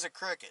 This is a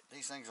Cricket.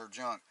 These things are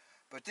junk.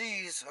 But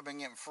these I've been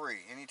getting free.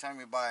 Anytime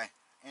we buy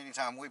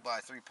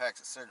 3 packs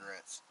of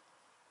cigarettes,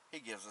 he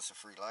gives us a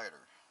free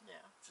lighter.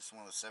 Yeah. Just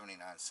one of the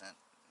 79-cent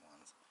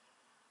ones.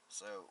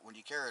 So when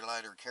you carry a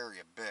lighter, carry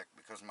a Bic,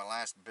 because my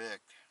last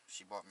Bic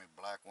She bought me a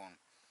black one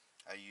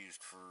I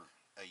used for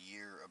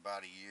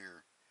about a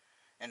year.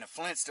 And the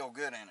flint's still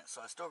good in it, so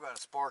I still got a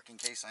spark in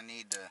case I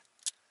need to,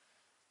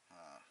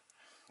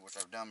 which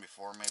I've done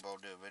before. Maybe I'll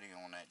do a video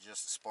on that.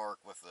 Just a spark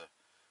with a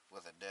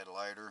dead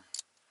lighter,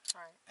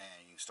 Right.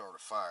 and you can start a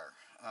fire.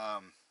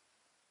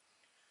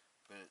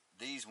 But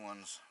these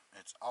ones,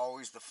 it's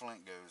always the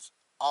flint goes.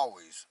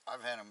 Always.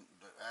 I've had them,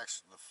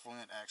 the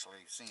flint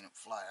actually seen it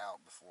fly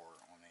out before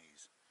on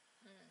these.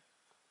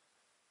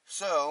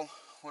 So,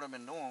 what I've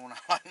been doing when I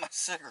light my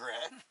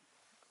cigarette,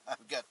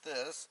 I've got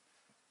this,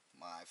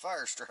 my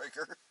fire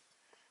striker,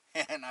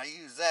 and I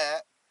use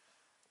that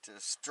to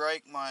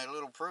strike my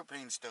little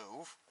propane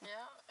stove.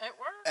 Yeah, it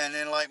works. And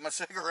then light my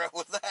cigarette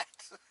with that.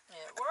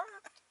 It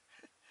worked.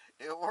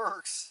 It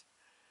works.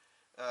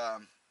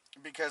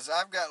 Because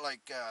I've got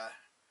like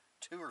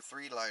 2 or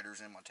 3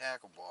 lighters in my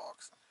tackle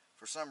box.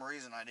 For some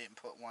reason I didn't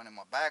put one in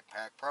my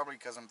backpack, probably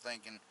because I'm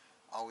thinking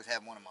I always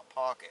have one in my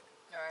pocket.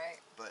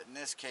 Right. But in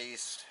this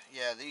case,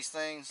 yeah, these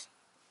things,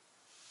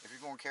 if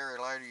you're going to carry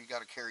a lighter, you got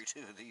to carry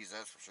 2 of these,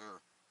 that's for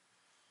sure.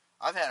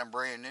 I've had them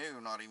brand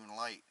new, not even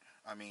light.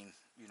 I mean,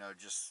 you know,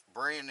 just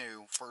brand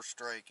new, first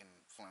strike, and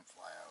flint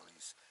fly out.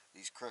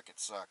 These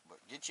crickets suck, but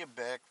get you a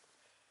Bic,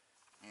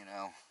 you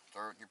know,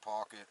 throw it in your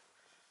pocket.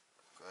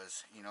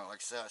 Because, you know,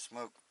 like I said, I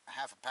smoke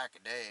half a pack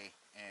a day,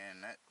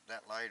 and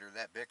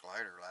that Bic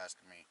lighter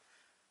lasted me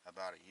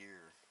about a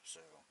year.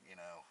 So, you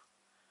know,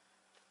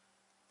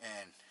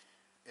 and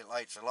it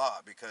lights a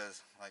lot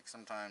because, like,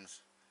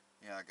 sometimes,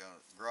 you know, I go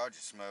to the garage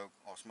to smoke,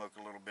 I'll smoke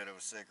a little bit of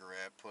a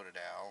cigarette, put it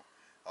out,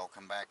 I'll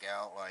come back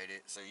out, light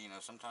it. So, you know,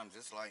 sometimes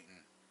it's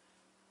lighting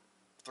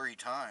 3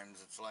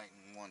 times, it's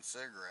lighting 1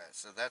 cigarette.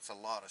 So that's a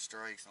lot of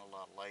strikes and a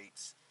lot of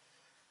lights.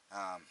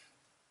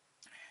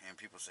 And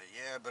people say,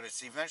 yeah, but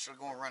it's eventually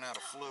going to run out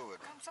of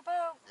fluid. Comes a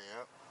boat.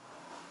 Yep.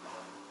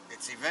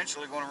 It's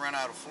eventually going to run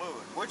out of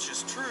fluid, which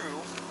is true.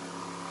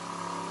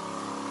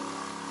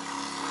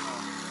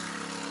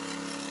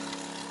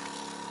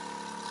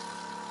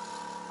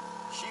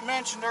 She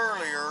mentioned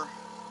earlier,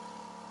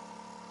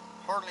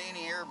 hardly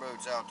any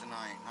airboats out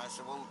tonight. And I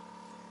said, well,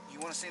 you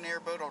want to see an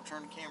airboat? I'll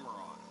turn the camera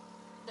on.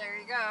 There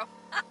you go.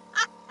 I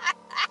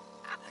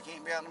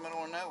can't be out in the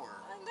middle of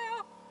nowhere. I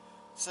know.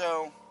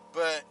 So,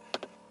 but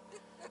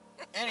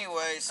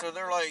anyway, so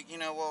they're like, you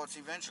know, well, it's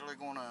eventually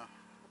going to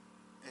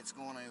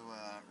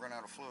run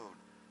out of fluid.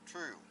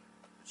 True,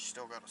 but you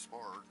still got a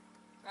spark.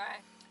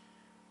 Right.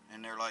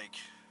 And they're like,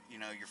 you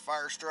know, your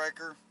fire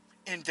striker,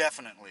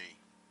 indefinitely.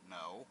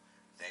 No,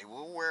 they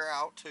will wear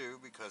out too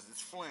because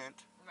it's flint.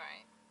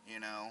 Right. You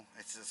know,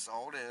 it's just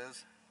all it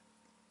is.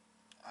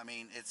 I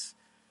mean, it's,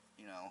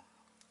 you know,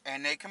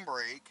 and they can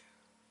break.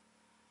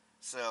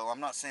 So I'm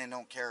not saying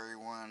don't carry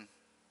one.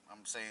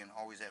 I'm saying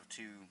always have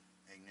 2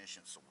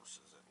 ignition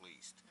sources at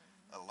least.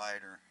 A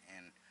lighter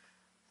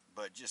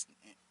but just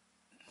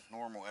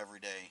normal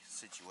everyday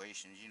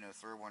situations, you know,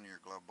 throw one in your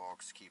glove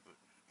box, keep it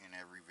in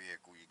every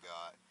vehicle you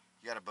got.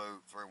 You got a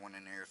boat, throw one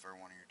in there, throw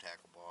one in your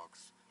tackle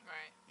box.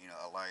 Right. You know,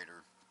 a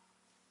lighter.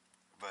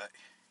 But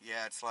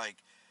yeah, it's like,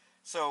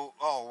 so,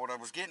 what I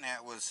was getting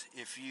at was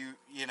if you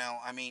know,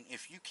 I mean,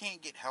 if you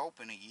can't get help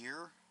in a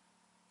year,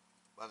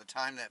 by the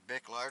time that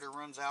Bic lighter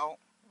runs out,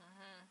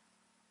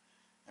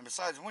 and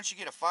besides, once you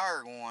get a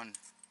fire going,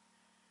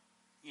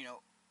 you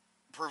know,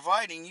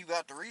 providing you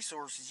got the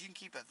resources, you can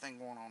keep that thing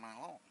going all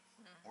night long.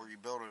 Or you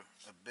build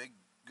a big,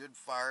 good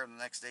fire, and the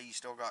next day you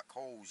still got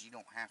coals, you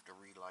don't have to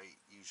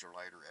use your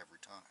lighter every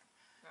time.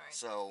 Right.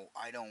 So,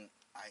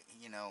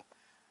 you know,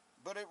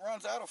 but it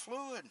runs out of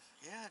fluid.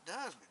 Yeah, it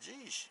does, but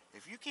geez,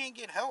 if you can't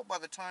get help by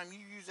the time you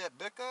use that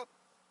Bic up,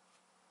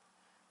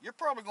 you're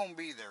probably going to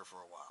be there for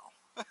a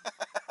while.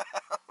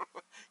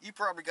 You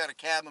probably got a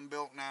cabin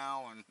built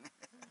now, and,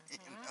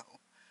 you know.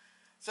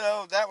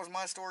 So, that was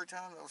my story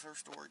time, that was her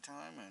story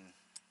time, and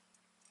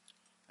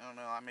I don't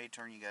know, I may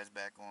turn you guys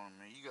back on.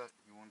 You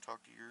want to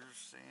talk to yours,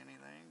 say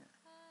anything?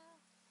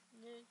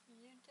 You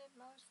did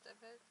most of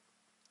it.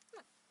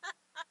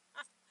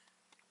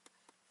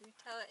 You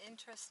tell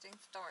interesting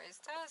stories.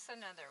 Tell us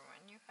another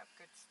one. You have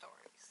good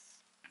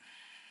stories.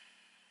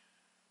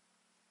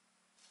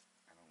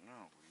 I don't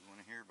know. What do you want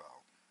to hear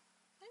about?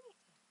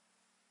 Anything.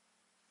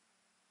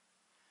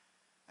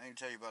 I can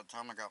tell you about the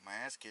time I got my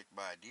ass kicked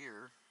by a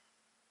deer.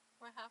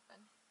 What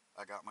happened?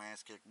 I got my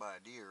ass kicked by a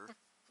deer.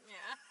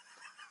 Yeah.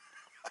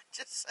 I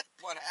just said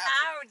what happened.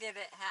 How did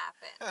it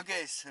happen?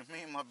 Okay, so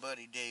me and my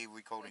buddy Dave,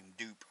 we called him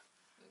Dupe.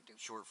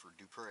 Short for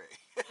Dupre.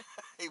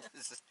 He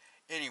was just,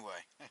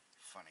 anyway,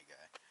 funny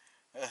guy.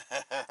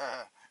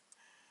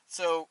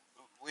 So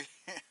we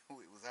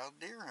was out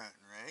deer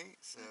hunting,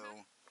 right? So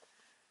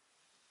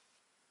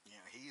you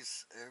know,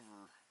 he's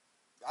over.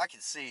 I can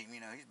see him. You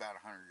know, he's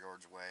about 100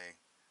 yards away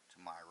to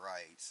my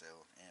right.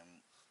 So,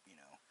 and you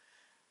know,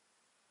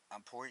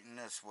 I'm pointing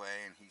this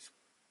way, and he's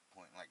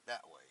pointing like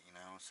that way. You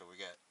know, so we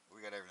got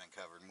everything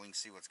covered, and we can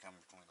see what's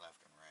coming between left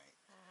and right.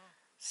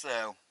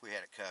 So we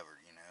had it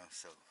covered. You know,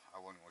 so I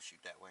wasn't going to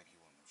shoot that way, and he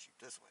wasn't going to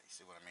shoot this way.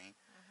 See what I mean?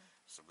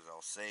 So it was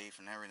all safe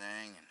and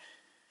everything, and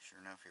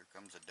sure enough, here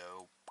comes a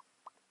doe.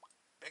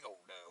 Big old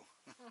doe.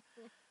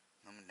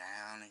 coming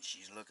down, and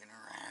she's looking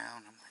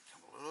around. I'm like,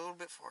 come a little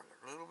bit farther,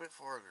 a little bit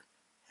farther.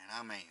 And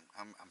I'm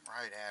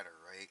right at her,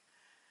 right?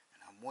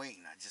 And I'm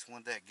waiting. I just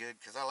want that good,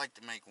 because I like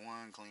to make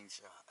one clean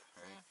shot,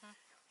 right?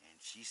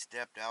 And she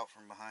stepped out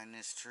from behind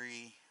this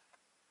tree,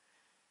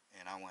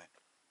 and I went,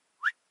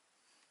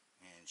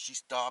 and she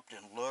stopped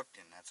and looked,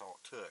 and that's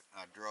all it took.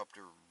 I dropped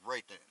her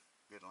right there.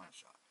 Good line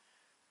shot.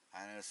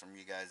 I know some of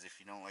you guys,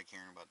 if you don't like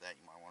hearing about that,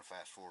 you might want to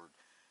fast forward.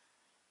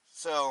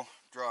 So,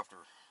 dropped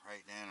her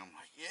right then. I'm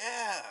like,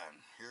 yeah.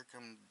 And here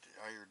come,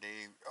 I hear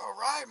Dave, all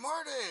right,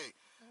 Marty.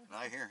 And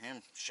I hear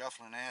him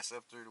shuffling ass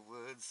up through the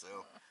woods.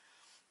 So,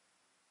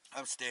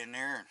 I'm standing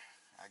there, and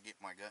I get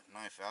my gut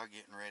knife out,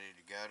 getting ready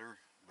to gut her.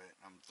 But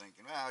I'm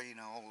thinking, well, you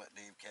know, I'll let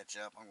Dave catch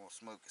up. I'm going to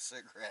smoke a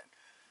cigarette.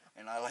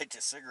 And I light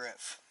the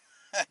cigarette.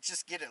 I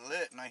just get it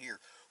lit, and I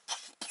hear,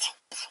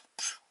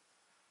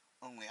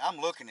 only I'm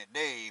looking at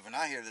Dave, and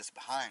I hear this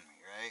behind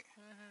me, right?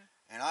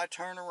 And I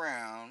turn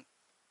around.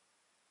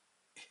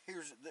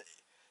 Here's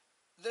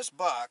this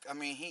buck. I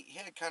mean, he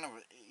had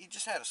he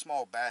just had a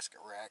small basket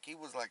rack. He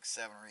was like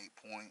 7 or 8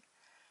 point,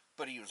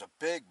 but he was a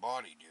big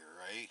body deer,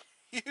 right?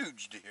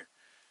 Huge deer.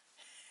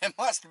 It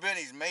must have been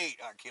his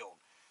mate I killed.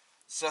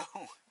 So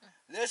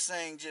this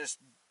thing just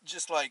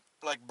like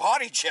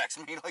body checks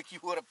me like you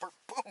would have,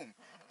 boom,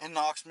 and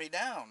knocks me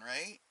down,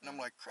 right? And I'm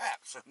like,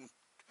 crap. So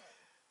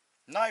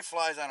knife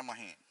flies out of my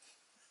hand.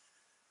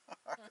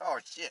 Oh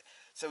shit.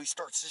 So he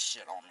starts this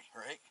shit on me,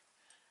 right?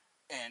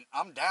 And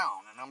I'm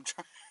down, and I'm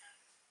trying,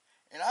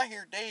 and I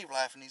hear Dave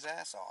laughing his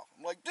ass off.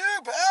 I'm like, dude,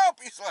 help!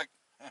 He's like,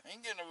 I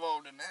ain't getting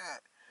involved in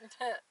that.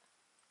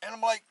 And I'm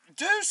like,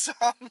 do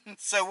something.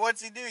 So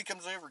what's he do? He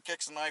comes over,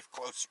 kicks the knife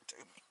closer to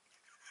me,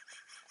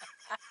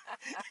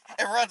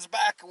 and runs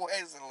back a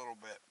ways a little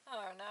bit.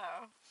 Oh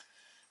no.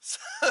 So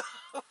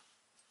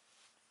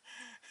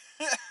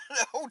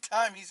the whole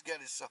time he's got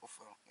his cell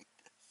phone.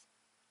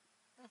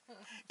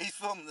 He's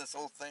filming this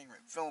whole thing,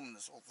 right?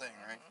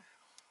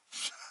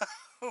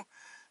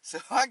 So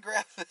I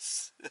grabbed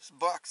this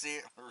buck's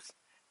antlers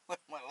with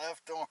my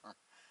left arm,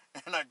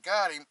 and I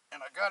got him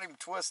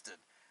twisted.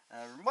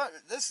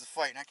 This is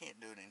fighting. I can't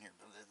do it in here,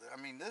 but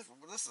I mean, this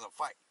is a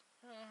fight.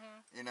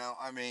 You know,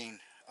 I mean,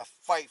 a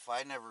fight.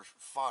 I never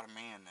fought a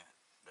man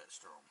that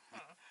strong.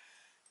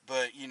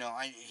 But you know,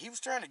 he was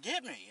trying to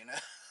get me. You know,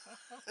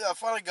 I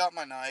finally got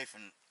my knife,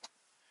 and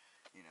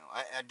you know,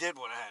 I did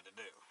what I had to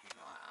do. You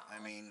know, Wow. I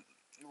mean,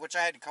 which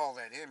I had to call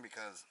that in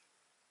because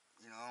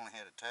you know I only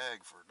had a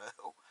tag for a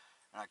doe,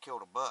 and I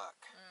killed a buck.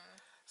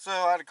 So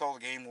I had to call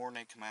the game warden.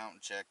 They come out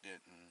and checked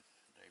it, and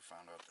they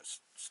found out the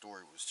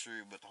story was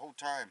true. But the whole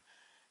time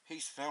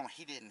he's filming,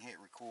 he didn't hit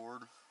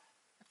record.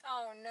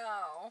 Oh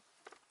no.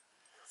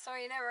 So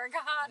he never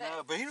got No,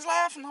 it. but he was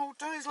laughing the whole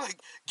time. He's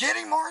like, "Get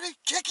him, Marty!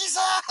 Kick his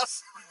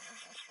ass!"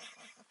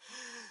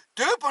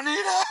 Dude, I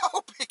need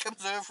help. He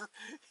comes over.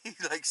 He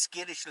like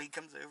skittishly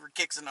comes over,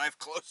 kicks a knife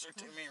closer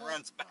to me, and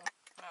runs back.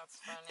 That's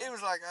funny. It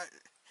was like I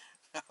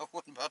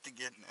wasn't about to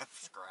get enough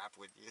scrap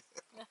with you.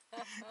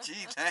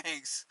 Gee,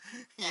 thanks.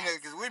 You know,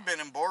 because we'd been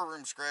in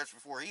barroom scraps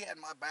before. He had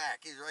my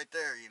back. He's right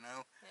there, you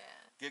know.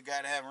 Yeah. Good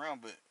guy to have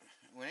around, but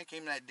when it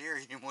came to that deer,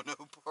 he didn't want no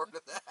part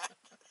of that.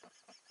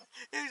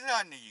 He said,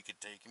 I knew you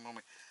could take him.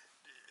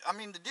 I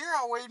mean, the deer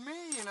outweighed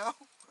me, you know.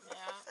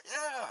 Yeah.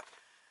 Yeah.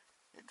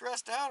 It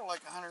dressed out at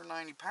like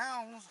 190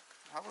 pounds.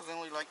 I was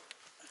only like...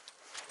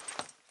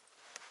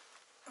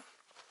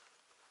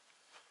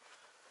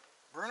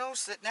 Bruno,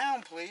 sit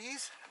down,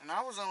 please. And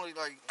I was only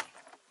like,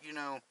 you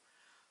know,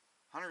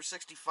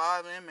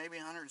 165 in, maybe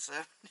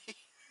 170.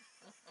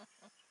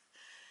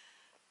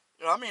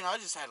 I mean, I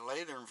just had to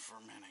lay there for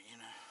a minute, you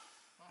know.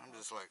 I'm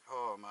just like,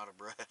 oh, I'm out of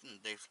breath.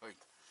 And Dave's like,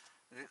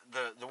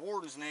 the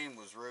warden's name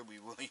was Roby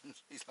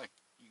Williams. He's like,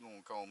 you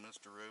gonna call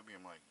Mr. Roby?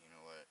 I'm like, you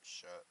know what?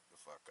 Shut the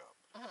fuck up.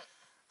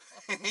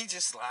 He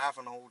just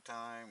laughing the whole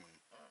time. And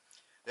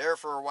there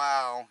for a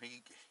while,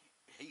 he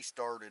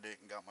started it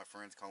and got my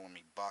friends calling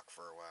me Buck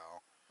for a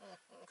while.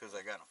 Because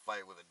I got in a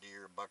fight with a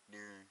deer, buck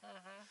deer.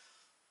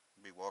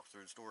 We walked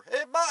through the store,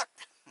 hey, Buck!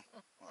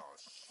 Oh,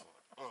 shit.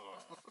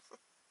 Wow.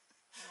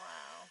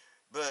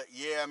 But,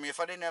 yeah, I mean, if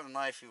I didn't have a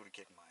knife, he would have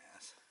kicked my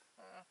ass.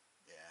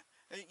 Yeah.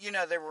 You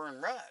know, they were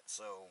in rut,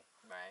 so...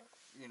 Right.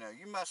 You know,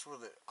 you mess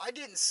with it. I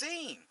didn't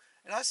see him.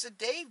 And I said,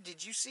 Dave,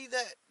 did you see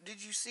that?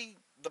 Did you see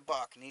the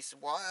buck? And he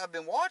said, well, I've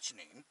been watching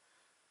him.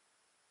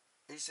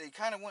 He said, he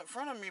kind of went in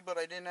front of me, but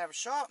I didn't have a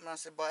shot. And I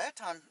said, by that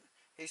time,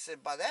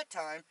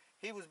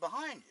 he was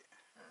behind you,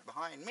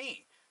 behind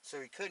me.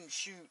 So he couldn't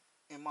shoot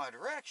in my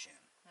direction.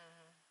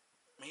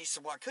 He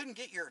said, well, I couldn't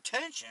get your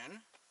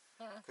attention.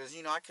 Because,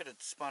 you know, I could have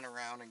spun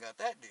around and got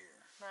that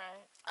deer.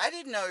 Right. I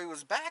didn't know he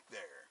was back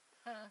there.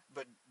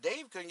 But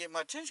Dave couldn't get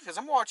my attention because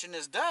I'm watching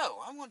this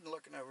doe. I wasn't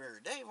looking over here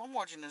at Dave. I'm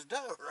watching this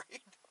doe,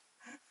 right?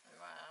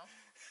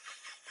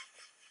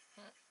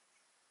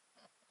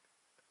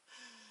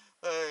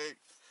 Wow.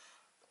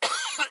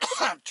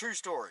 True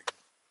story.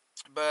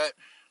 But,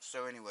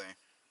 so anyway,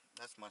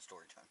 that's my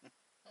story time.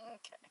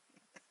 Okay.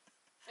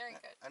 Very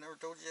good. I never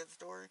told you that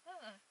story?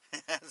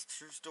 That's a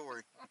true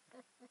story.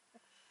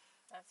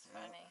 That's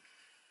funny.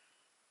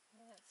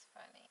 That's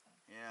funny.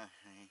 Yeah,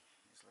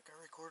 he's like, I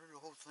recorded the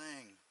whole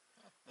thing.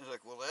 I was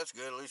like, well, that's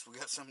good. At least we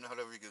got something out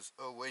of it. He goes,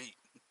 oh, wait.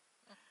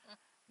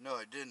 No,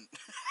 I didn't.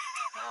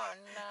 Oh,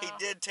 no. He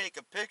did take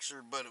a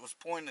picture, but it was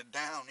pointed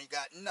down. He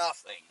got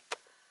nothing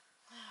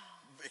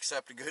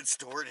except a good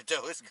story to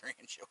tell his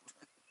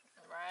grandchildren.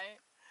 Right?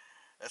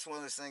 That's one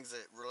of those things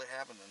that really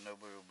happened and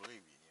nobody will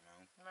believe you, you know.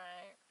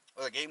 Right.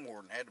 Well, the game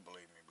warden had to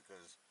believe me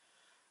because,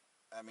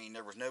 I mean,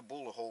 there was no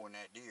bullet hole in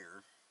that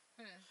deer.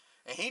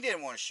 And he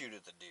didn't want to shoot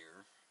at the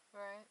deer.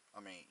 Right.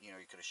 I mean, you know,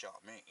 he could have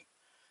shot me.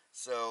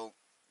 So,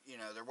 you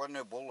know, there wasn't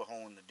no bullet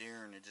hole in the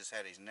deer and it just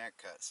had his neck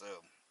cut. So,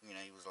 you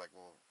know, he was like,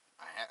 well,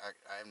 I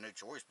have no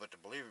choice but to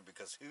believe it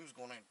because who's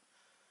going to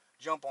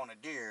jump on a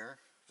deer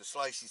to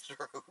slice his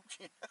throat,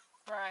 you know?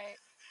 Right.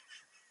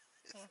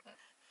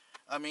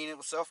 I mean, it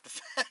was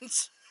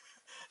self-defense.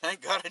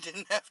 Thank God I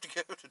didn't have to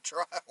go to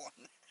trial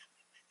on that.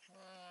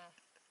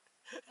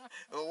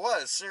 It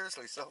was,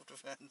 seriously,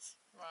 self-defense.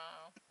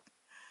 Wow.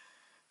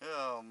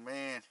 Oh,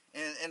 man.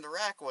 And the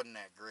rack wasn't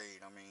that great.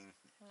 I mean,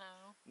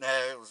 No. no,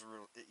 it was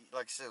real,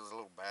 like I said, it was a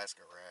little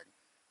basket rack.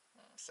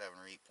 7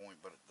 or 8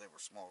 point, but they were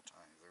small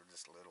tines. They were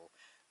just little.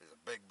 There's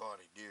a big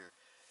body deer.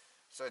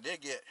 So I did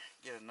get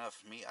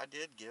enough meat. I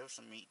did give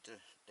some meat to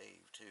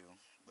Dave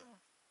too, but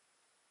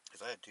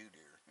because I had 2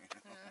 deer. You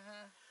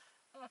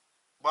know?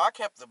 Well, I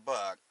kept the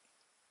buck,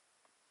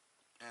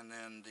 and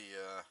then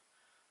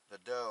the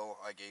doe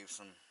I gave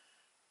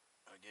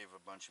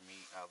a bunch of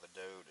meat out of the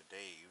doe to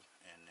Dave,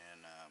 and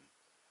then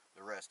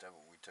the rest of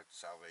it we took to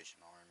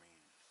Salvation Army.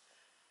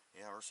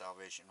 Yeah, our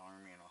Salvation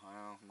Army in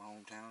Ohio, my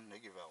hometown, they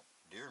give out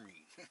deer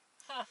meat.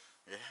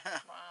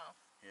 Yeah. Wow.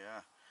 Yeah.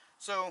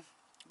 So,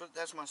 but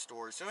that's my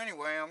story. So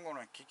anyway, I'm going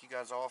to kick you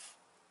guys off,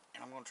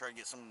 and I'm going to try to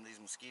get some of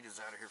these mosquitoes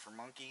out of here for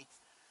Monkey,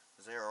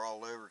 because they are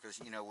all over, because,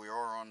 you know, we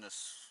are on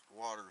this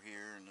water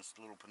here in this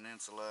little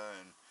peninsula,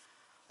 and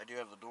I do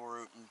have the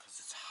door open because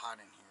it's hot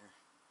in here.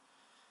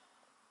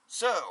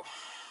 So,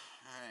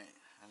 alright,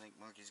 I think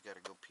Monkey's got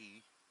to go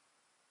pee.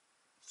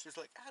 She's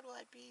like, how do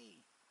I pee?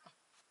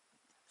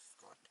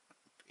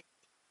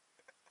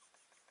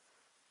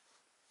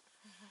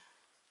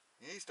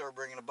 You start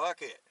bringing a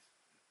bucket.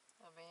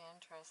 That'll be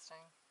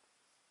interesting.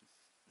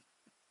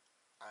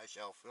 I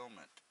shall film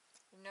it.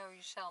 No,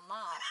 you shall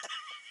not.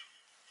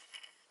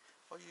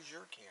 I'll use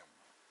your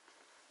camera.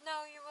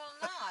 No, you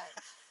will not.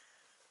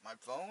 My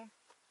phone?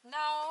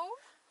 No.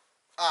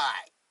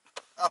 Alright.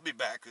 I'll be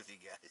back with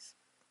you guys.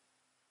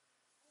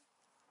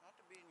 Not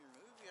to be in your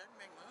movie, I can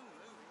make my own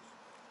movies.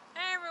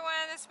 Hey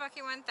everyone, it's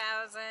Monkey 1000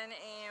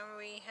 and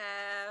we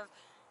have...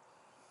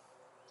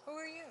 Who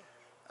are you?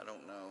 I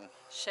don't know.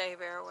 Shea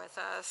Bear with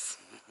us.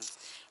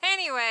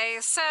 Anyway,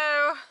 so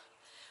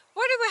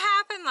what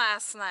happen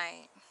last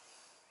night?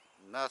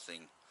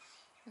 Nothing.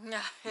 No,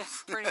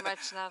 pretty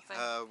much nothing.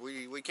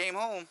 We came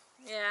home.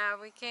 Yeah,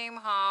 we came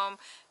home,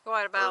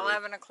 what, about Early.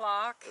 11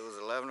 o'clock? It was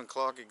 11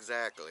 o'clock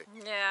exactly.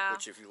 Yeah.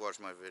 Which if you watch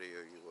my video,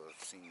 you will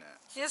have seen that.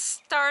 It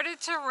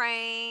started to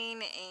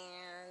rain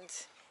and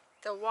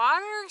the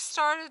water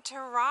started to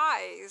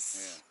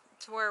rise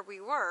to where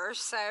we were,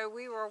 so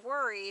we were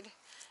worried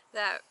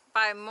that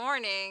by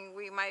morning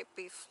we might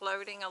be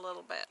floating a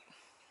little bit.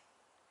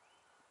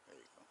 There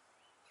you go.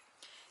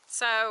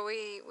 So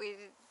we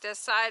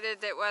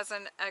decided it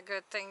wasn't a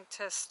good thing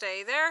to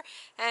stay there,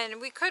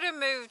 and we could have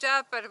moved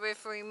up, but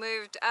if we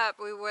moved up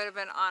we would have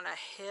been on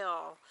a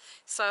hill,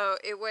 so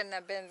it wouldn't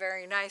have been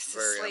very nice to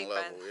sleep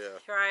unlevel, in,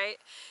 yeah. right?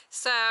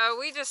 So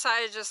we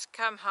decided just to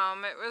come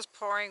home. It was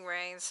pouring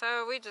rain,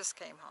 so we just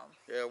came home.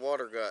 Yeah,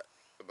 water got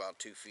about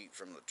 2 feet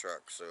from the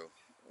truck, so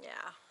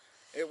Yeah.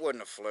 it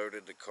wouldn't have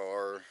floated the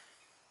car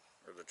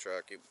or the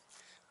truck. It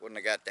wouldn't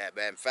have got that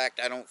bad. In fact,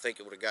 I don't think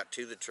it would have got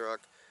to the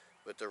truck,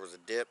 but there was a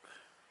dip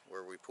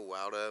where we pull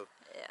out of.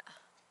 Yeah.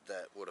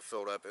 That would have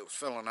filled up. It was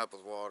filling up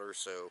with water,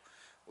 so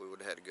we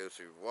would have had to go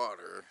through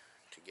water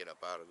to get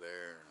up out of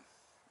there. And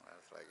I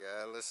was like,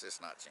 let's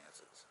just not chance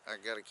it. I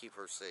got to keep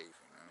her safe,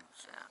 you know.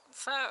 So. Yeah.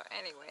 So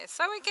anyway,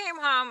 so we came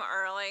home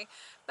early,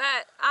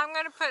 but I'm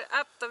going to put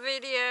up the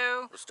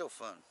video. It was still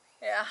fun.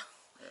 Yeah.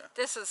 Yeah.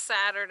 This is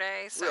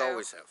Saturday, so We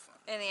always have fun.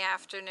 in the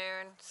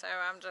afternoon, so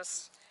I'm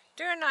just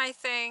doing my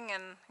thing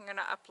and I'm going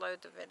to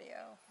upload the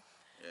video.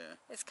 Yeah.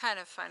 It's kind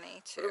of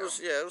funny too. But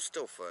it was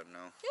still fun,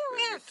 though. Yeah,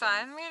 we had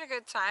fun. We had a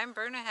good time.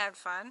 Bruna had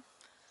fun.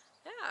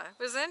 Yeah,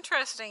 it was an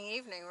interesting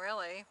evening,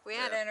 really. We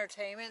had Yeah.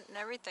 entertainment and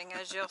everything,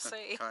 as you'll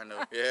see. Kind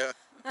of, yeah.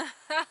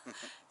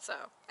 So,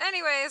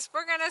 anyways,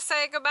 we're going to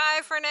say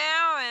goodbye for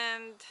now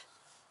and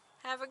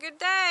have a good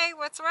day.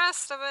 What's the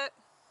rest of it?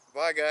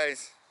 Bye,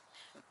 guys.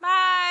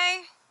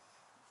 Bye.